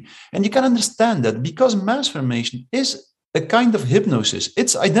 typically. And you can understand that because mass formation is a kind of hypnosis.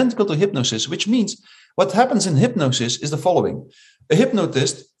 It's identical to hypnosis, which means What happens in hypnosis is the following. A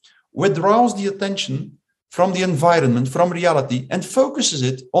hypnotist withdraws the attention from the environment, from reality, and focuses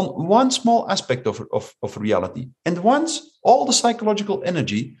it on one small aspect of reality. And once all the psychological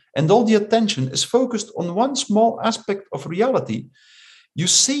energy and all the attention is focused on one small aspect of reality, you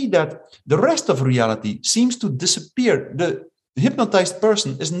see that the rest of reality seems to disappear. The hypnotized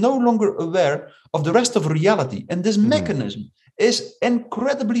person is no longer aware of the rest of reality. And this mechanism is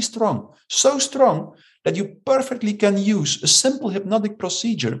incredibly strong, so strong that you perfectly can use a simple hypnotic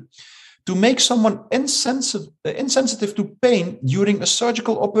procedure to make someone insensitive to pain during a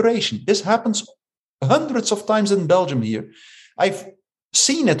surgical operation. This happens hundreds of times in Belgium here. I've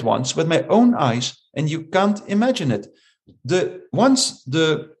seen it once with my own eyes, and you can't imagine it. Once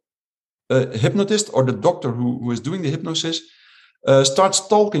the hypnotist or the doctor who is doing the hypnosis starts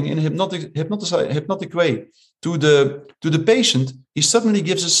talking in a hypnotic way to the patient, he suddenly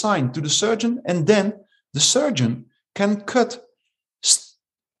gives a sign to the surgeon, and then the surgeon can cut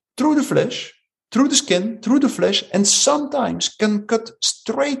through the flesh, through the skin, through the flesh, and sometimes can cut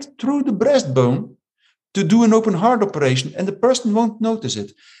straight through the breastbone to do an open heart operation, and the person won't notice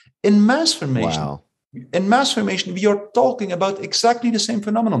it. In mass formation, we are talking about exactly the same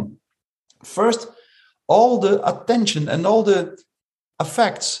phenomenon. First, all the attention and all the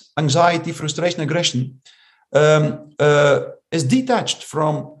affects, anxiety, frustration, aggression, is detached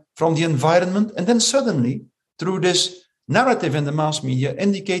from the environment, and then suddenly, through this narrative in the mass media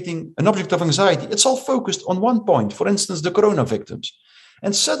indicating an object of anxiety, it's all focused on one point, for instance, the corona victims.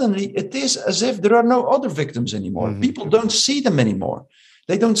 And suddenly it is as if there are no other victims anymore. People don't see them anymore.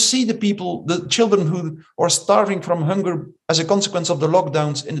 They don't see the children who are starving from hunger as a consequence of the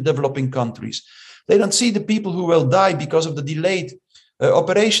lockdowns in the developing countries. They don't see the people who will die because of the delayed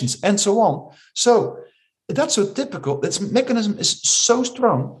operations and so on. So that's so typical. Its mechanism is so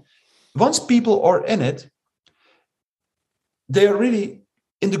strong. Once people are in it, they are really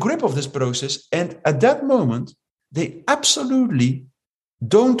in the grip of this process. And at that moment, they absolutely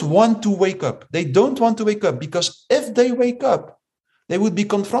don't want to wake up. They don't want to wake up, because if they wake up, they would be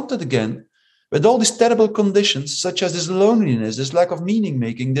confronted again with all these terrible conditions, such as this loneliness, this lack of meaning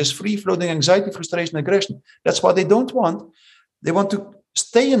making, this free-floating anxiety, frustration, aggression. That's what they don't want. They want to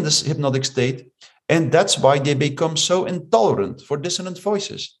stay in this hypnotic state. And that's why they become so intolerant for dissonant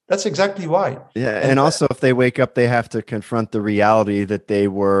voices. That's exactly why. Yeah, and also if they wake up, they have to confront the reality that they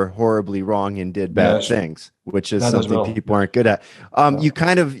were horribly wrong and did bad things, which is something people aren't good at. You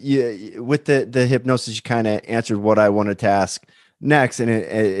kind of, with the hypnosis, you kind of answered what I wanted to ask next. And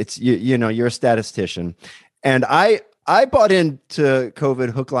it's you're a statistician. And I bought into COVID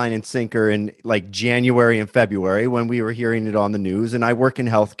hook, line, and sinker in like January and February when we were hearing it on the news. And I work in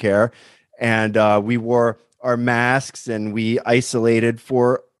healthcare. And we wore our masks and we isolated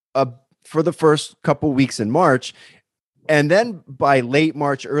for the first couple weeks in March. And then by late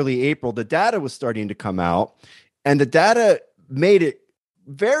March, early April, the data was starting to come out. And the data made it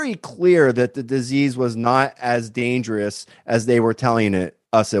very clear that the disease was not as dangerous as they were telling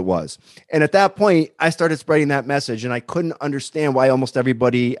us it was. And at that point, I started spreading that message. And I couldn't understand why almost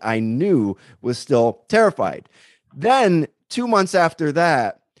everybody I knew was still terrified. Then 2 months after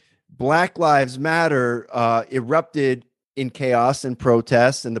that, Black Lives Matter erupted in chaos and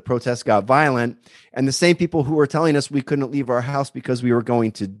protests, and the protests got violent. And the same people who were telling us we couldn't leave our house because we were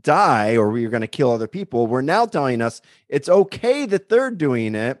going to die or we were going to kill other people were now telling us it's okay that they're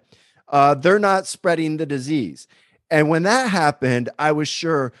doing it. They're not spreading the disease. And when that happened, I was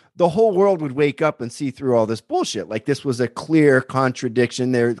sure the whole world would wake up and see through all this bullshit. Like this was a clear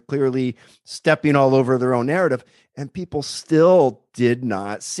contradiction. They're clearly stepping all over their own narrative. And people still did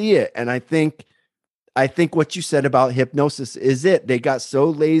not see it. And I think what you said about hypnosis is it. They got so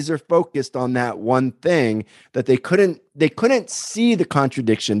laser focused on that one thing that they couldn't see the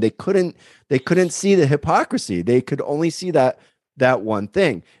contradiction. They couldn't see the hypocrisy. They could only see that one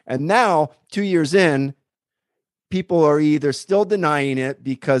thing. And now, 2 years in, people are either still denying it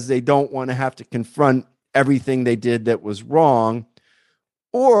because they don't want to have to confront everything they did that was wrong,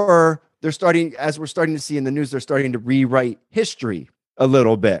 or they're starting, as we're starting to see in the news, they're starting to rewrite history a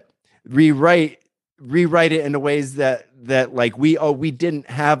little bit, rewrite it in the ways that like we didn't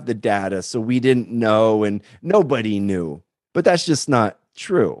have the data, so we didn't know and nobody knew. But that's just not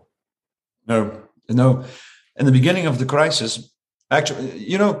true. No. In the beginning of the crisis, actually,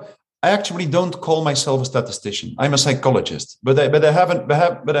 I actually don't call myself a statistician. I'm a psychologist, but I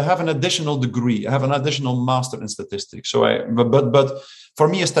have an additional degree. I have an additional master in statistics. So but for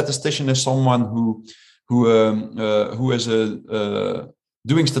me, a statistician is someone who is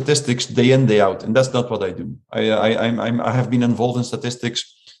doing statistics day in, day out, and that's not what I do. I have been involved in statistics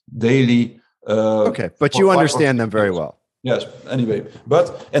daily Okay, but you understand them very well. Yes, anyway.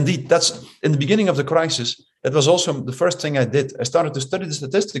 But indeed, that's in the beginning of the crisis. That was also the first thing I did. I started to study the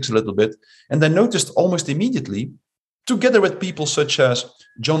statistics a little bit, and I noticed almost immediately, together with people such as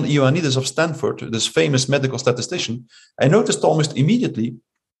John Ioannidis of Stanford, this famous medical statistician, I noticed almost immediately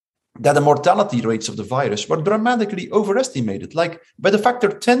that the mortality rates of the virus were dramatically overestimated, like by the factor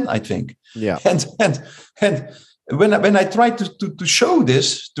 10, I think. Yeah. And when I tried to show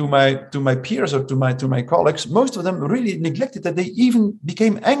this to my peers or to my colleagues, most of them really neglected that. They even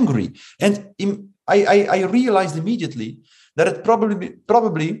became angry, and I realized immediately that it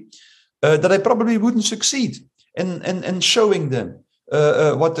probably that I probably wouldn't succeed in showing them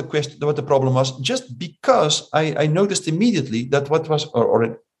what the problem was, just because I noticed immediately that what was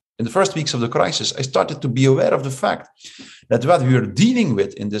or in the first weeks of the crisis, I started to be aware of the fact that what we were dealing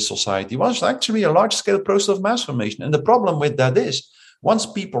with in this society was actually a large-scale process of mass formation. And the problem with that is, once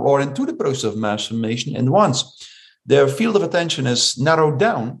people are into the process of mass formation, and once their field of attention is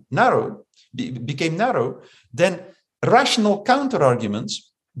became narrow, then rational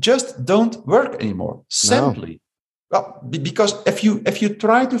counter-arguments just don't work anymore. Simply. No. Well, because if you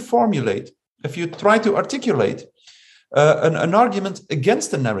try to formulate, if you try to articulate an argument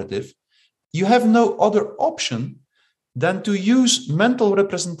against the narrative, you have no other option than to use mental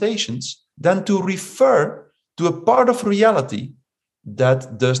representations, than to refer to a part of reality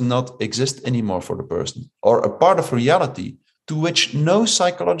that does not exist anymore for the person, or a part of reality to which no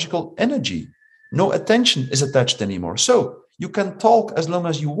psychological energy, no attention is attached anymore. So you can talk as long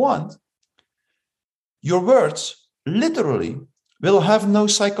as you want. Your words literally will have no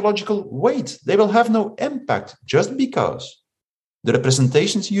psychological weight. They will have no impact, just because the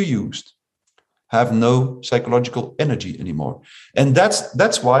representations you used have no psychological energy anymore. And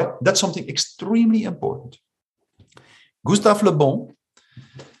that's why that's something extremely important. Gustave Le Bon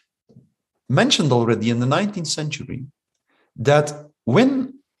mentioned already in the 19th century that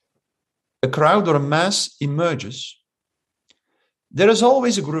when a crowd or a mass emerges, there is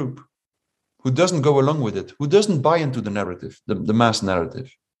always a group who doesn't go along with it, who doesn't buy into the narrative, the mass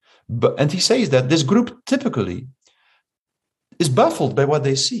narrative. And he says that this group typically is baffled by what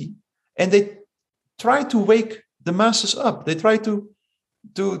they see, and they try to wake the masses up. They try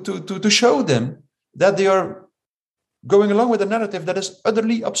to show them that they are going along with a narrative that is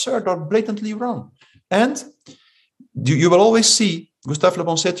utterly absurd or blatantly wrong. And you will always see, Gustave Le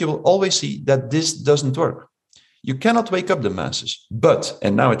Bon said, you will always see that this doesn't work. You cannot wake up the masses, but,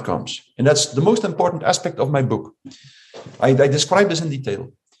 and now it comes, and that's the most important aspect of my book. I describe this in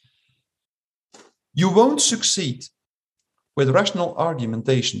detail. You won't succeed with rational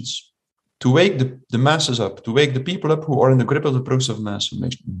argumentations to wake the masses up, to wake the people up who are in the grip of the process of mass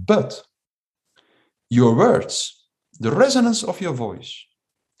formation. But your words, the resonance of your voice,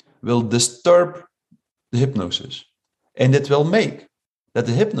 will disturb the hypnosis, and it will make that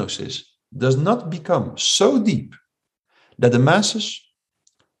the hypnosis does not become so deep that the masses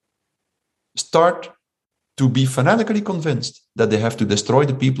start to be fanatically convinced that they have to destroy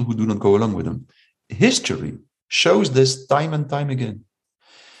the people who do not go along with them. History shows this time and time again.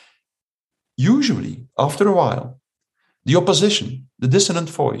 Usually, after a while, the opposition, the dissonant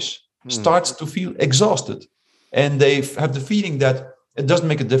voice, starts to feel exhausted, and they have the feeling that it doesn't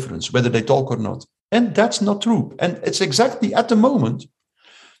make a difference whether they talk or not. And that's not true. And it's exactly at the moment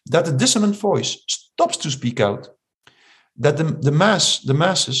that the dissonant voice stops to speak out, that the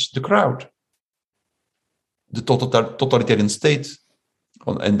masses, the crowd, the totalitarian state,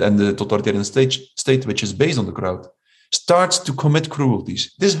 and the totalitarian state which is based on the crowd, starts to commit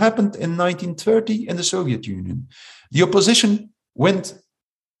cruelties. This happened in 1930 in the Soviet Union. The opposition went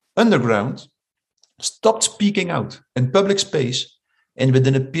underground, stopped speaking out in public space, and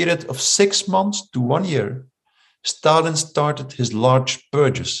within a period of 6 months to 1 year, Stalin started his large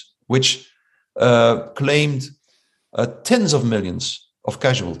purges, which claimed tens of millions of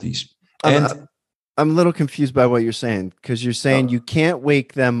casualties. I'm a little confused by what you're saying, because you're saying you can't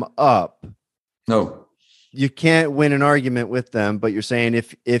wake them up. No. You can't win an argument with them, but you're saying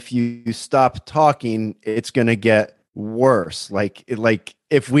if you stop talking, it's going to get worse. Like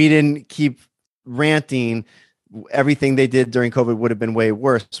if we didn't keep ranting, everything they did during COVID would have been way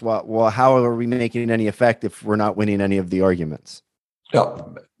worse. Well, how are we making any effect if we're not winning any of the arguments?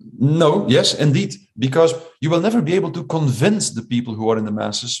 No, yes, indeed, because you will never be able to convince the people who are in the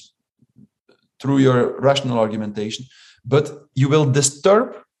masses through your rational argumentation, but you will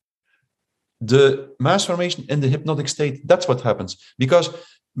disturb the mass formation in the hypnotic state. That's what happens, because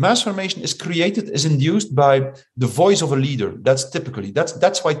mass formation is induced by the voice of a leader.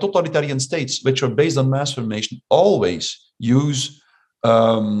 That's why totalitarian states, which are based on mass formation, always use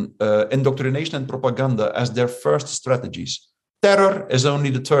indoctrination and propaganda as their first strategies. Terror is only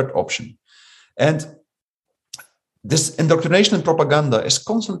the third option. And this indoctrination and propaganda is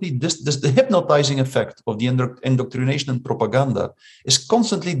constantly, the hypnotizing effect of the indoctrination and propaganda is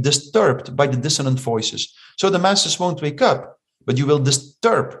constantly disturbed by the dissonant voices. So the masses won't wake up, but you will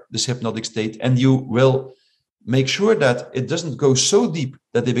disturb this hypnotic state, and you will make sure that it doesn't go so deep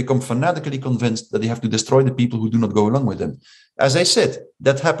that they become fanatically convinced that they have to destroy the people who do not go along with them. As I said,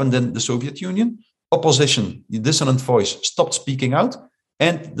 that happened in the Soviet Union. Opposition, the dissonant voice, stopped speaking out,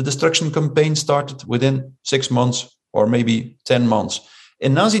 and the destruction campaign started within 6 months or maybe 10 months.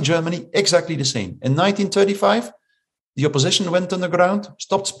 In Nazi Germany, exactly the same. In 1935, the opposition went underground,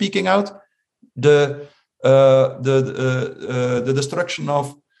 stopped speaking out. The destruction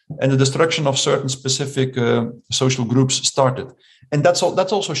of certain specific social groups started, and that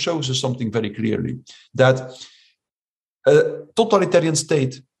also shows us something very clearly, that a totalitarian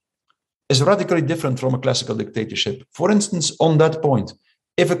state is radically different from a classical dictatorship. For instance, on that point,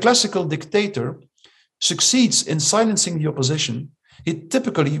 if a classical dictator succeeds in silencing the opposition, he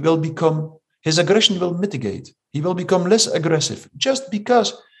typically will become, his aggression will mitigate. He will become less aggressive just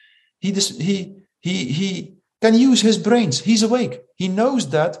because he can use his brains. He's awake. He knows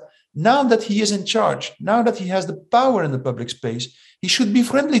that now that he is in charge, now that he has the power in the public space, he should be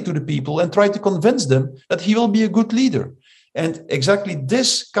friendly to the people and try to convince them that he will be a good leader. And exactly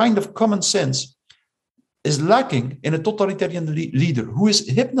this kind of common sense is lacking in a totalitarian leader who is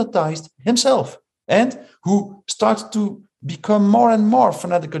hypnotized himself and who starts to become more and more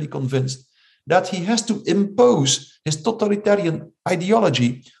fanatically convinced that he has to impose his totalitarian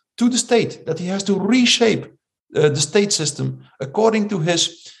ideology to the state, that he has to reshape the state system according to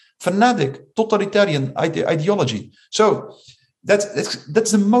his fanatic totalitarian ideology. So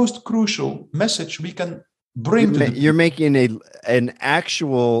that's the most crucial message we can bring. You're making an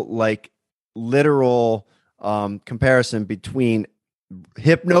actual, like, literal comparison between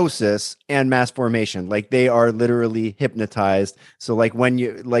hypnosis and mass formation. Like, they are literally hypnotized. So like when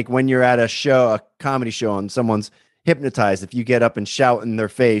you're at a comedy show, and someone's hypnotized, if you get up and shout in their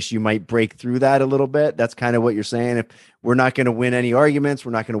face, you might break through that a little bit. That's kind of what you're saying. If we're not going to win any arguments,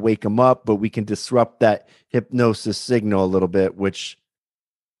 we're not going to wake them up, but we can disrupt that hypnosis signal a little bit, which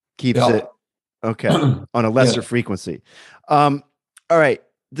keeps it okay on a lesser frequency. All right.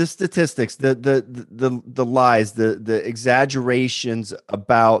 The statistics, the lies, the exaggerations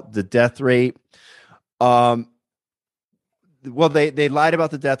about the death rate. Well, they lied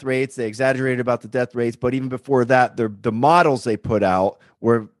about the death rates. They exaggerated about the death rates. But even before that, the models they put out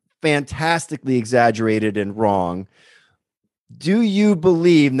were fantastically exaggerated and wrong. Do you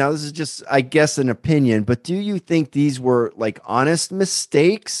believe, now this is just, I guess, an opinion, but do you think these were like honest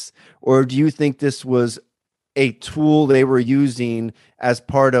mistakes, or do you think this was a tool they were using as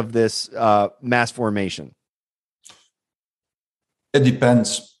part of this mass formation? It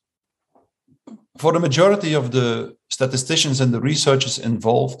depends. For the majority of the statisticians and the researchers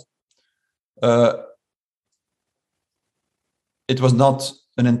involved, it was not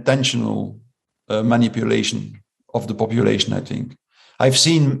an intentional manipulation of the population, I think. I've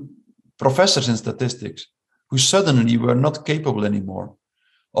seen professors in statistics who suddenly were not capable anymore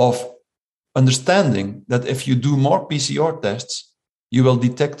of understanding that if you do more PCR tests, you will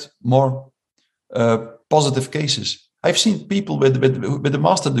detect more positive cases. I've seen people with a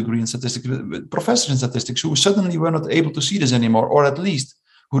master degree in statistics, with professors in statistics, who suddenly were not able to see this anymore, or at least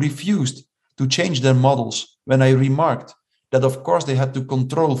who refused to change their models when I remarked that, of course, they had to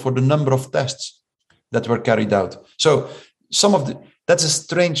control for the number of tests that were carried out. So that's a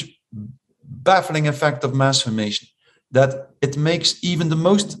strange, baffling effect of mass formation, that it makes even the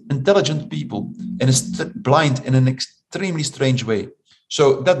most intelligent people blind in an extremely strange way.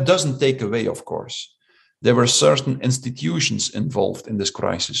 So that doesn't take away, of course. There were certain institutions involved in this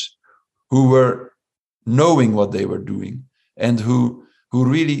crisis who were knowing what they were doing, and who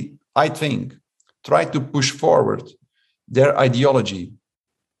really, I think, tried to push forward their ideology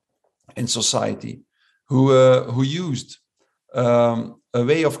in society, who used a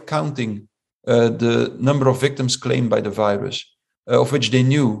way of counting the number of victims claimed by the virus, of which they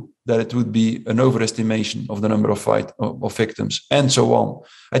knew that it would be an overestimation of the number of victims, and so on.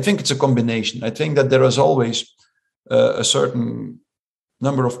 I think it's a combination. I think that there is always a certain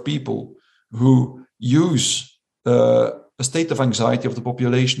number of people who use a state of anxiety of the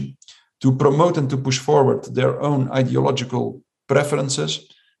population to promote and to push forward their own ideological preferences.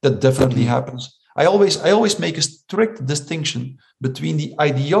 That definitely happens. I always make a strict distinction between the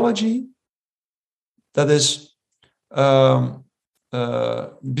ideology that is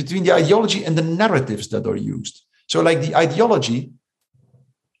between the ideology and the narratives that are used. So, like, the ideology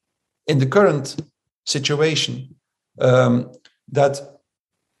in the current situation that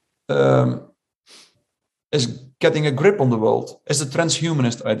is getting a grip on the world is the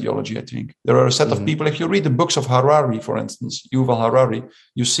transhumanist ideology, I think. There are a set of people, if you read the books of Harari, for instance, Yuval Harari,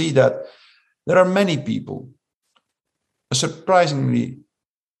 you see that there are many people, a surprisingly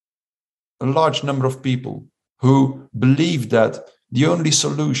large number of people, who believe that the only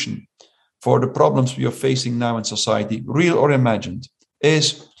solution for the problems we are facing now in society, real or imagined,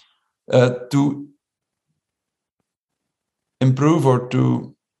 is to improve or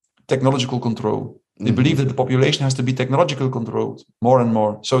to technological control. They believe that the population has to be technologically controlled more and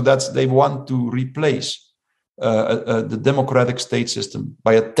more. So they want to replace the democratic state system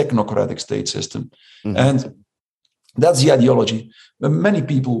by a technocratic state system. And that's the ideology. Many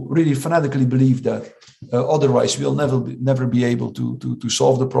people really fanatically believe that otherwise we'll never be able to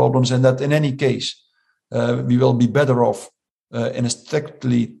solve the problems, and that in any case we will be better off in a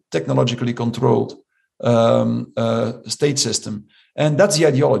strictly technologically controlled state system. And that's the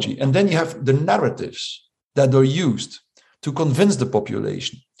ideology. And then you have the narratives that are used to convince the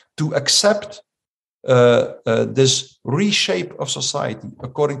population to accept this reshape of society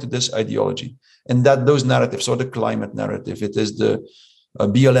according to this ideology. And that those narratives are the climate narrative, it is the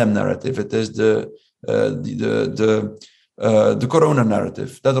BLM narrative, it is the corona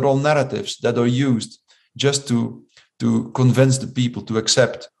narrative. That are all narratives that are used just to convince the people to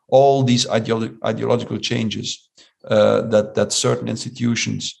accept all these ideological changes that certain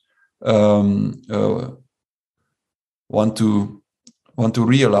institutions want to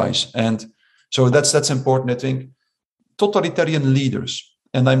realize. And so that's important. I think totalitarian leaders,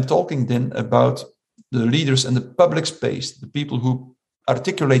 and I'm talking then about the leaders in the public space, the people who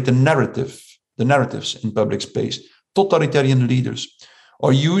articulate the narratives in public space. Totalitarian leaders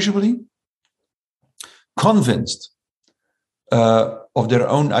are usually convinced of their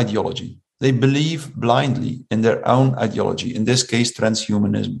own ideology. They believe blindly in their own ideology, in this case,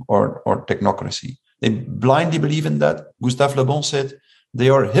 transhumanism or technocracy. They blindly believe in that. Gustave Le Bon said they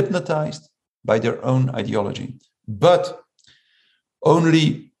are hypnotized by their own ideology. But a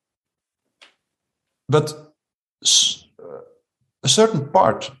certain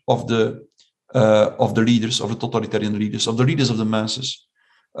part of the leaders, of the totalitarian leaders, of the leaders of the masses,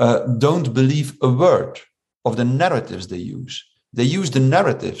 don't believe a word of the narratives they use. They use the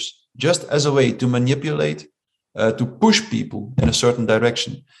narratives just as a way to manipulate, to push people in a certain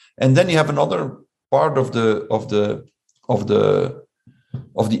direction. And then you have another part of the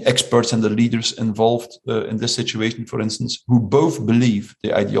experts and the leaders involved in this situation, for instance, who both believe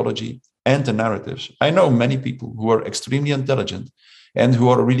the ideology and the narratives. I know many people who are extremely intelligent and who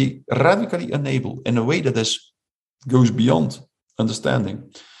are really radically unable in a way that goes beyond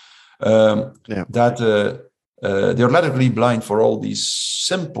understanding. That they're radically blind for all these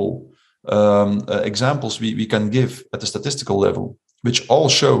simple examples we can give at the statistical level, which all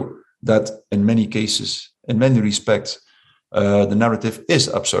show that in many cases, in many respects, the narrative is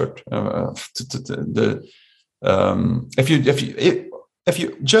absurd. If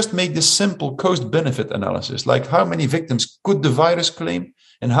you just make this simple cost-benefit analysis, like how many victims could the virus claim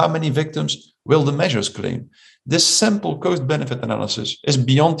and how many victims will the measures claim, this simple cost-benefit analysis is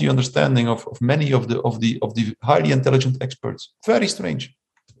beyond the understanding of many of the highly intelligent experts. Very strange.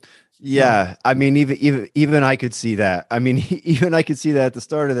 Yeah, I mean, even I could see that. I mean, even I could see that at the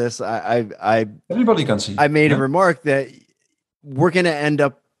start of this. Everybody can see. I made a remark that we're going to end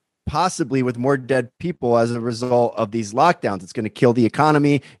up possibly with more dead people as a result of these lockdowns. It's going to kill the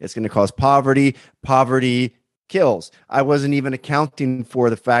economy. It's going to cause poverty. Poverty kills. I wasn't even accounting for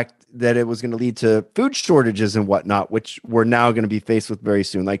the fact that it was going to lead to food shortages and whatnot, which we're now going to be faced with very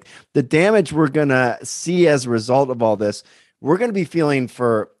soon. Like the damage we're going to see as a result of all this, we're going to be feeling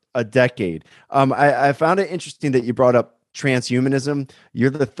for a decade. I found it interesting that you brought up transhumanism. You're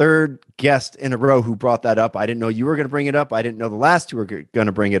the third guest in a row who brought that up. I didn't know you were going to bring it up. I didn't know the last two were going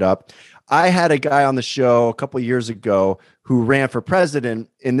to bring it up. I had a guy on the show a couple of years ago who ran for president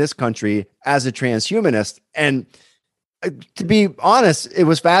in this country as a transhumanist. And to be honest, it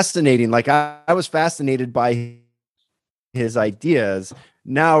was fascinating. Like I was fascinated by his ideas.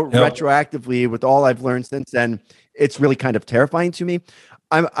 Now, retroactively, with all I've learned since then, it's really kind of terrifying to me.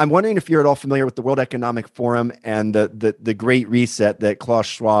 I'm wondering if you're at all familiar with the World Economic Forum and the Great Reset that Klaus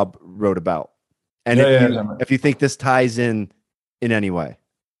Schwab wrote about, and if you think this ties in any way.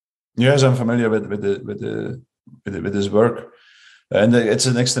 Yes, I'm familiar with his work, and it's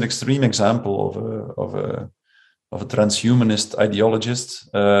an extreme example of a transhumanist ideologist.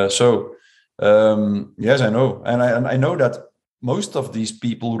 Yes, I know, and I know that most of these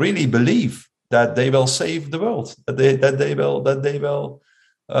people really believe that they will save the world, that they will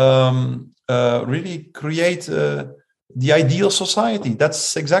really create the ideal society.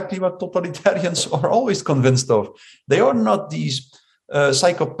 That's exactly what totalitarians are always convinced of. They are not these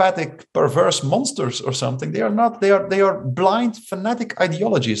psychopathic, perverse monsters or something. They are not. They are blind, fanatic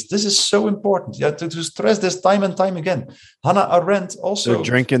ideologies. This is so important. Yeah, to stress this time and time again. Hannah Arendt also. They're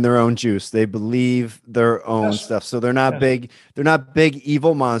drinking their own juice. They believe their own stuff. So they're not big. They're not big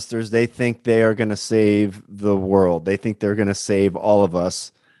evil monsters. They think they are going to save the world. They think they're going to save all of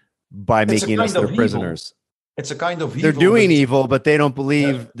us by making us their prisoners. It's a kind of evil. They're doing evil, but they don't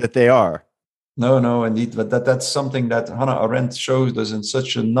believe that they are. No, indeed. But that's something that Hannah Arendt shows us in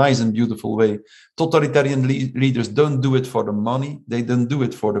such a nice and beautiful way. Totalitarian leaders don't do it for the money. They don't do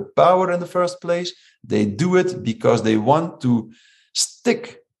it for the power in the first place. They do it because they want to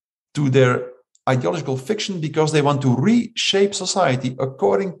stick to their ideological fiction, because they want to reshape society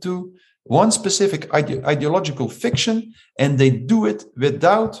according to one specific ideological fiction. And they do it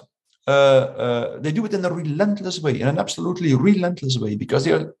without... they do it in a relentless way, in an absolutely relentless way,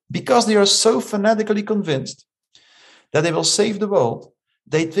 because they are so fanatically convinced that they will save the world.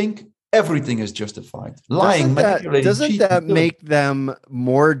 They think everything is justified. Lying, manipulating, doesn't cheating, that make them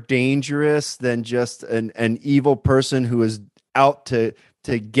more dangerous than just an evil person who is out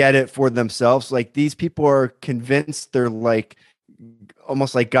to get it for themselves? Like, these people are convinced they're like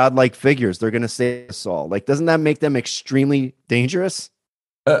almost like godlike figures. They're going to save us all. Like, doesn't that make them extremely dangerous?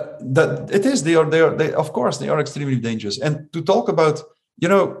 That it is. They of course they are extremely dangerous. And to talk about,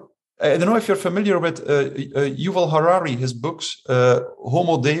 I don't know if you're familiar with Yuval Harari, his books,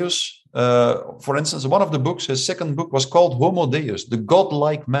 Homo Deus. For instance, one of the books, his second book, was called Homo Deus, the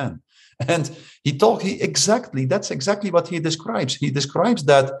godlike man. And that's exactly what he describes. He describes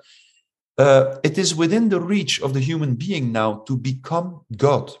that it is within the reach of the human being now to become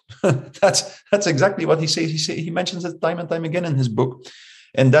God. That's exactly what he says. He mentions it time and time again in his book.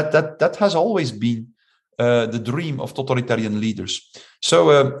 And that has always been the dream of totalitarian leaders. So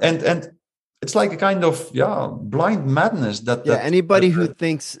and it's like a kind of blind madness that anybody who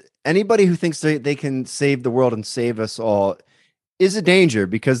thinks they can save the world and save us all is a danger,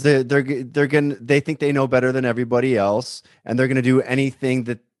 because they think they know better than everybody else, and they're gonna do anything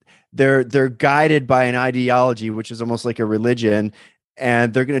that they're guided by an ideology, which is almost like a religion,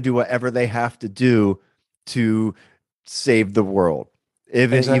 and they're gonna do whatever they have to do to save the world.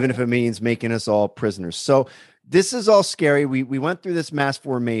 Even if it means making us all prisoners. So this is all scary. We went through this mass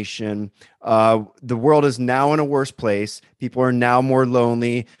formation. The world is now in a worse place. People are now more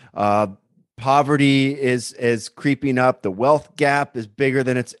lonely. Poverty is creeping up. The wealth gap is bigger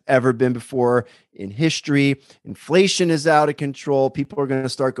than it's ever been before in history. Inflation is out of control. People are going to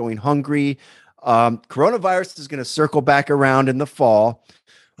start going hungry. Coronavirus is going to circle back around in the fall.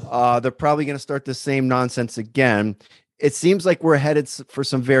 They're probably going to start the same nonsense again. It seems like we're headed for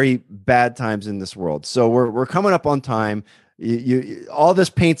some very bad times in this world. So we're coming up on time. All this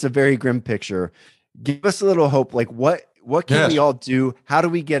paints a very grim picture. Give us a little hope. Like, what can we all do? How do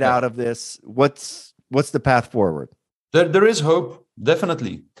we get out of this? What's the path forward? There is hope,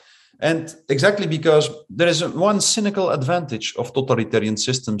 definitely. And exactly because there is one cynical advantage of totalitarian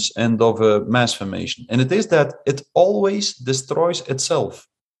systems and of mass formation. And it is that it always destroys itself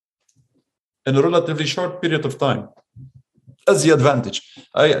in a relatively short period of time. That's the advantage.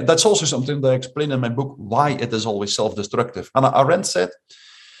 That's also something that I explain in my book, why it is always self-destructive. Hannah Arendt said,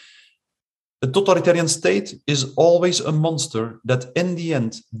 a totalitarian state is always a monster that in the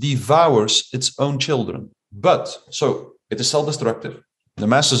end devours its own children. So it is self-destructive. The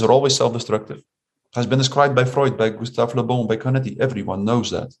masses are always self-destructive. It has been described by Freud, by Gustave Le Bon, by Canetti. Everyone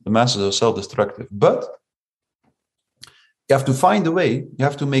knows that. The masses are self-destructive. But you have to find a way, you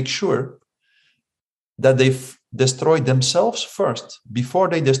have to make sure that they've destroyed themselves first before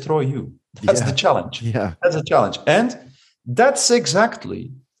they destroy you. That's the challenge. Yeah. That's a challenge. And that's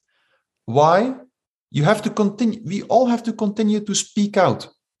exactly why you have to continue. We all have to continue to speak out,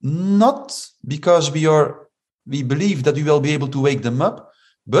 not because we believe that we will be able to wake them up,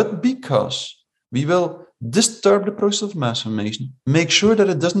 but because we will disturb the process of mass formation, make sure that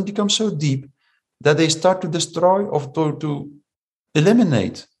it doesn't become so deep that they start to destroy or to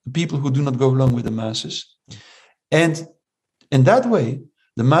eliminate the people who do not go along with the masses. And in that way,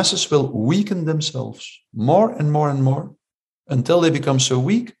 the masses will weaken themselves more and more and more until they become so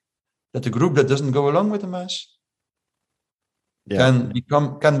weak that the group that doesn't go along with the mass can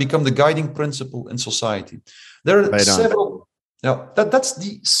become the guiding principle in society. There are several. Yeah, that's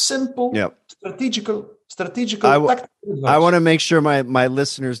the simple strategical tactical advice. I want to make sure my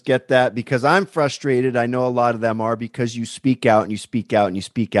listeners get that, because I'm frustrated. I know a lot of them are, because you speak out and you speak out and you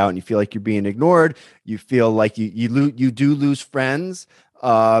speak out and you feel like you're being ignored. You feel like you do lose friends.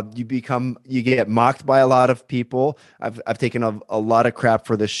 You get mocked by a lot of people. I've taken a lot of crap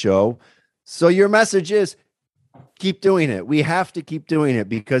for this show. So your message is keep doing it. We have to keep doing it,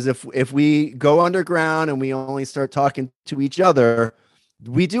 because if we go underground and we only start talking to each other,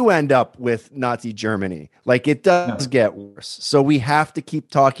 we do end up with Nazi Germany. Like, it does get worse. So we have to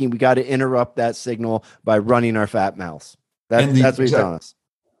keep talking. We got to interrupt that signal by running our fat mouths. That's what he's telling us.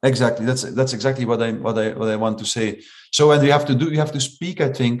 Exactly. That's exactly what I want to say. So what we have to speak,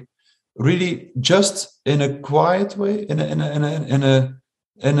 I think, really just in a quiet way, in a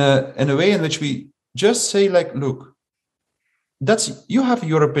way in which we just say, like, look, you have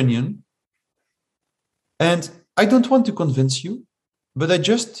your opinion, and I don't want to convince you, but I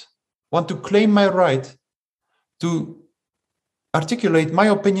just want to claim my right to articulate my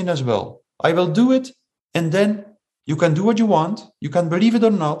opinion as well. I will do it, and then you can do what you want. You can believe it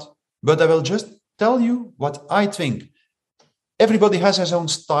or not, but I will just tell you what I think. Everybody has his own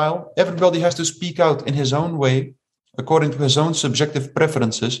style. Everybody has to speak out in his own way, according to his own subjective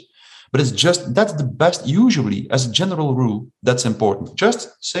preferences. But that's the best, usually, as a general rule, that's important. Just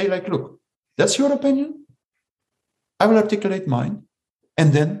say, like, look, that's your opinion. I will articulate mine.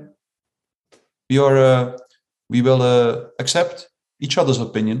 And then we will accept each other's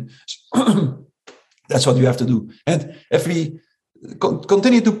opinion. That's what we have to do. And if we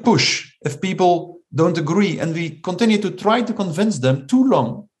continue to push, if people don't agree, and we continue to try to convince them too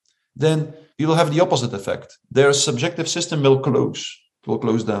long, then we will have the opposite effect. Their subjective system will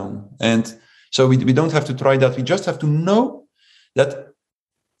close down. And so we don't have to try that. We just have to know that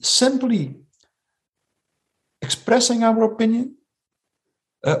simply expressing our opinion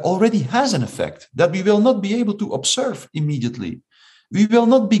already has an effect that we will not be able to observe immediately. We will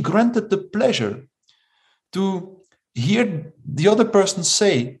not be granted the pleasure to hear the other person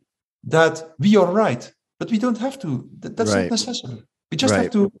say that we are right, but we don't have to. That's not necessary. We just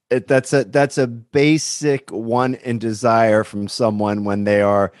have to. That's a basic want and desire from someone when they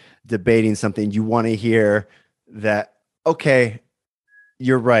are debating something. You want to hear that, okay,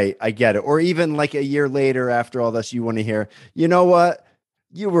 you're right, I get it. Or even like a year later after all this, you want to hear, you know what?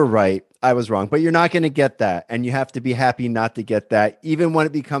 You were right. I was wrong. But you're not going to get that. And you have to be happy not to get that, even when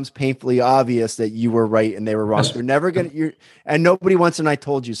it becomes painfully obvious that you were right and they were wrong. You're never going to, and nobody wants an I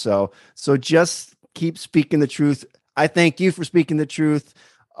told you so. So just keep speaking the truth. I thank you for speaking the truth.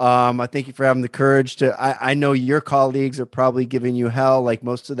 I thank you for having the courage to, I know your colleagues are probably giving you hell. Like,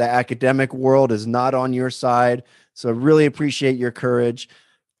 most of the academic world is not on your side. So I really appreciate your courage.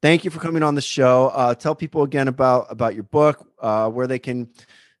 Thank you for coming on the show. Tell people again about your book, where they can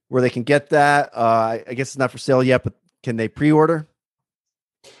get that. I guess it's not for sale yet, but can they pre-order?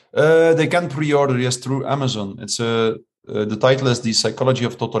 They can pre-order, yes, through Amazon. It's the title is The Psychology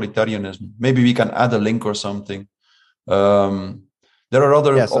of Totalitarianism. Maybe we can add a link or something. There are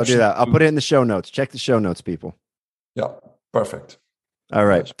other options. I'll do that. I'll put it in the show notes. Check the show notes, people. Yeah, perfect. All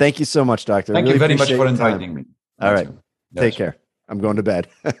right. Yes. Thank you so much, Doctor. Thank you very much for inviting me. All right. Yes. Take care. I'm going to bed.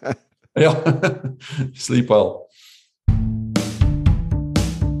 Yeah. Sleep well.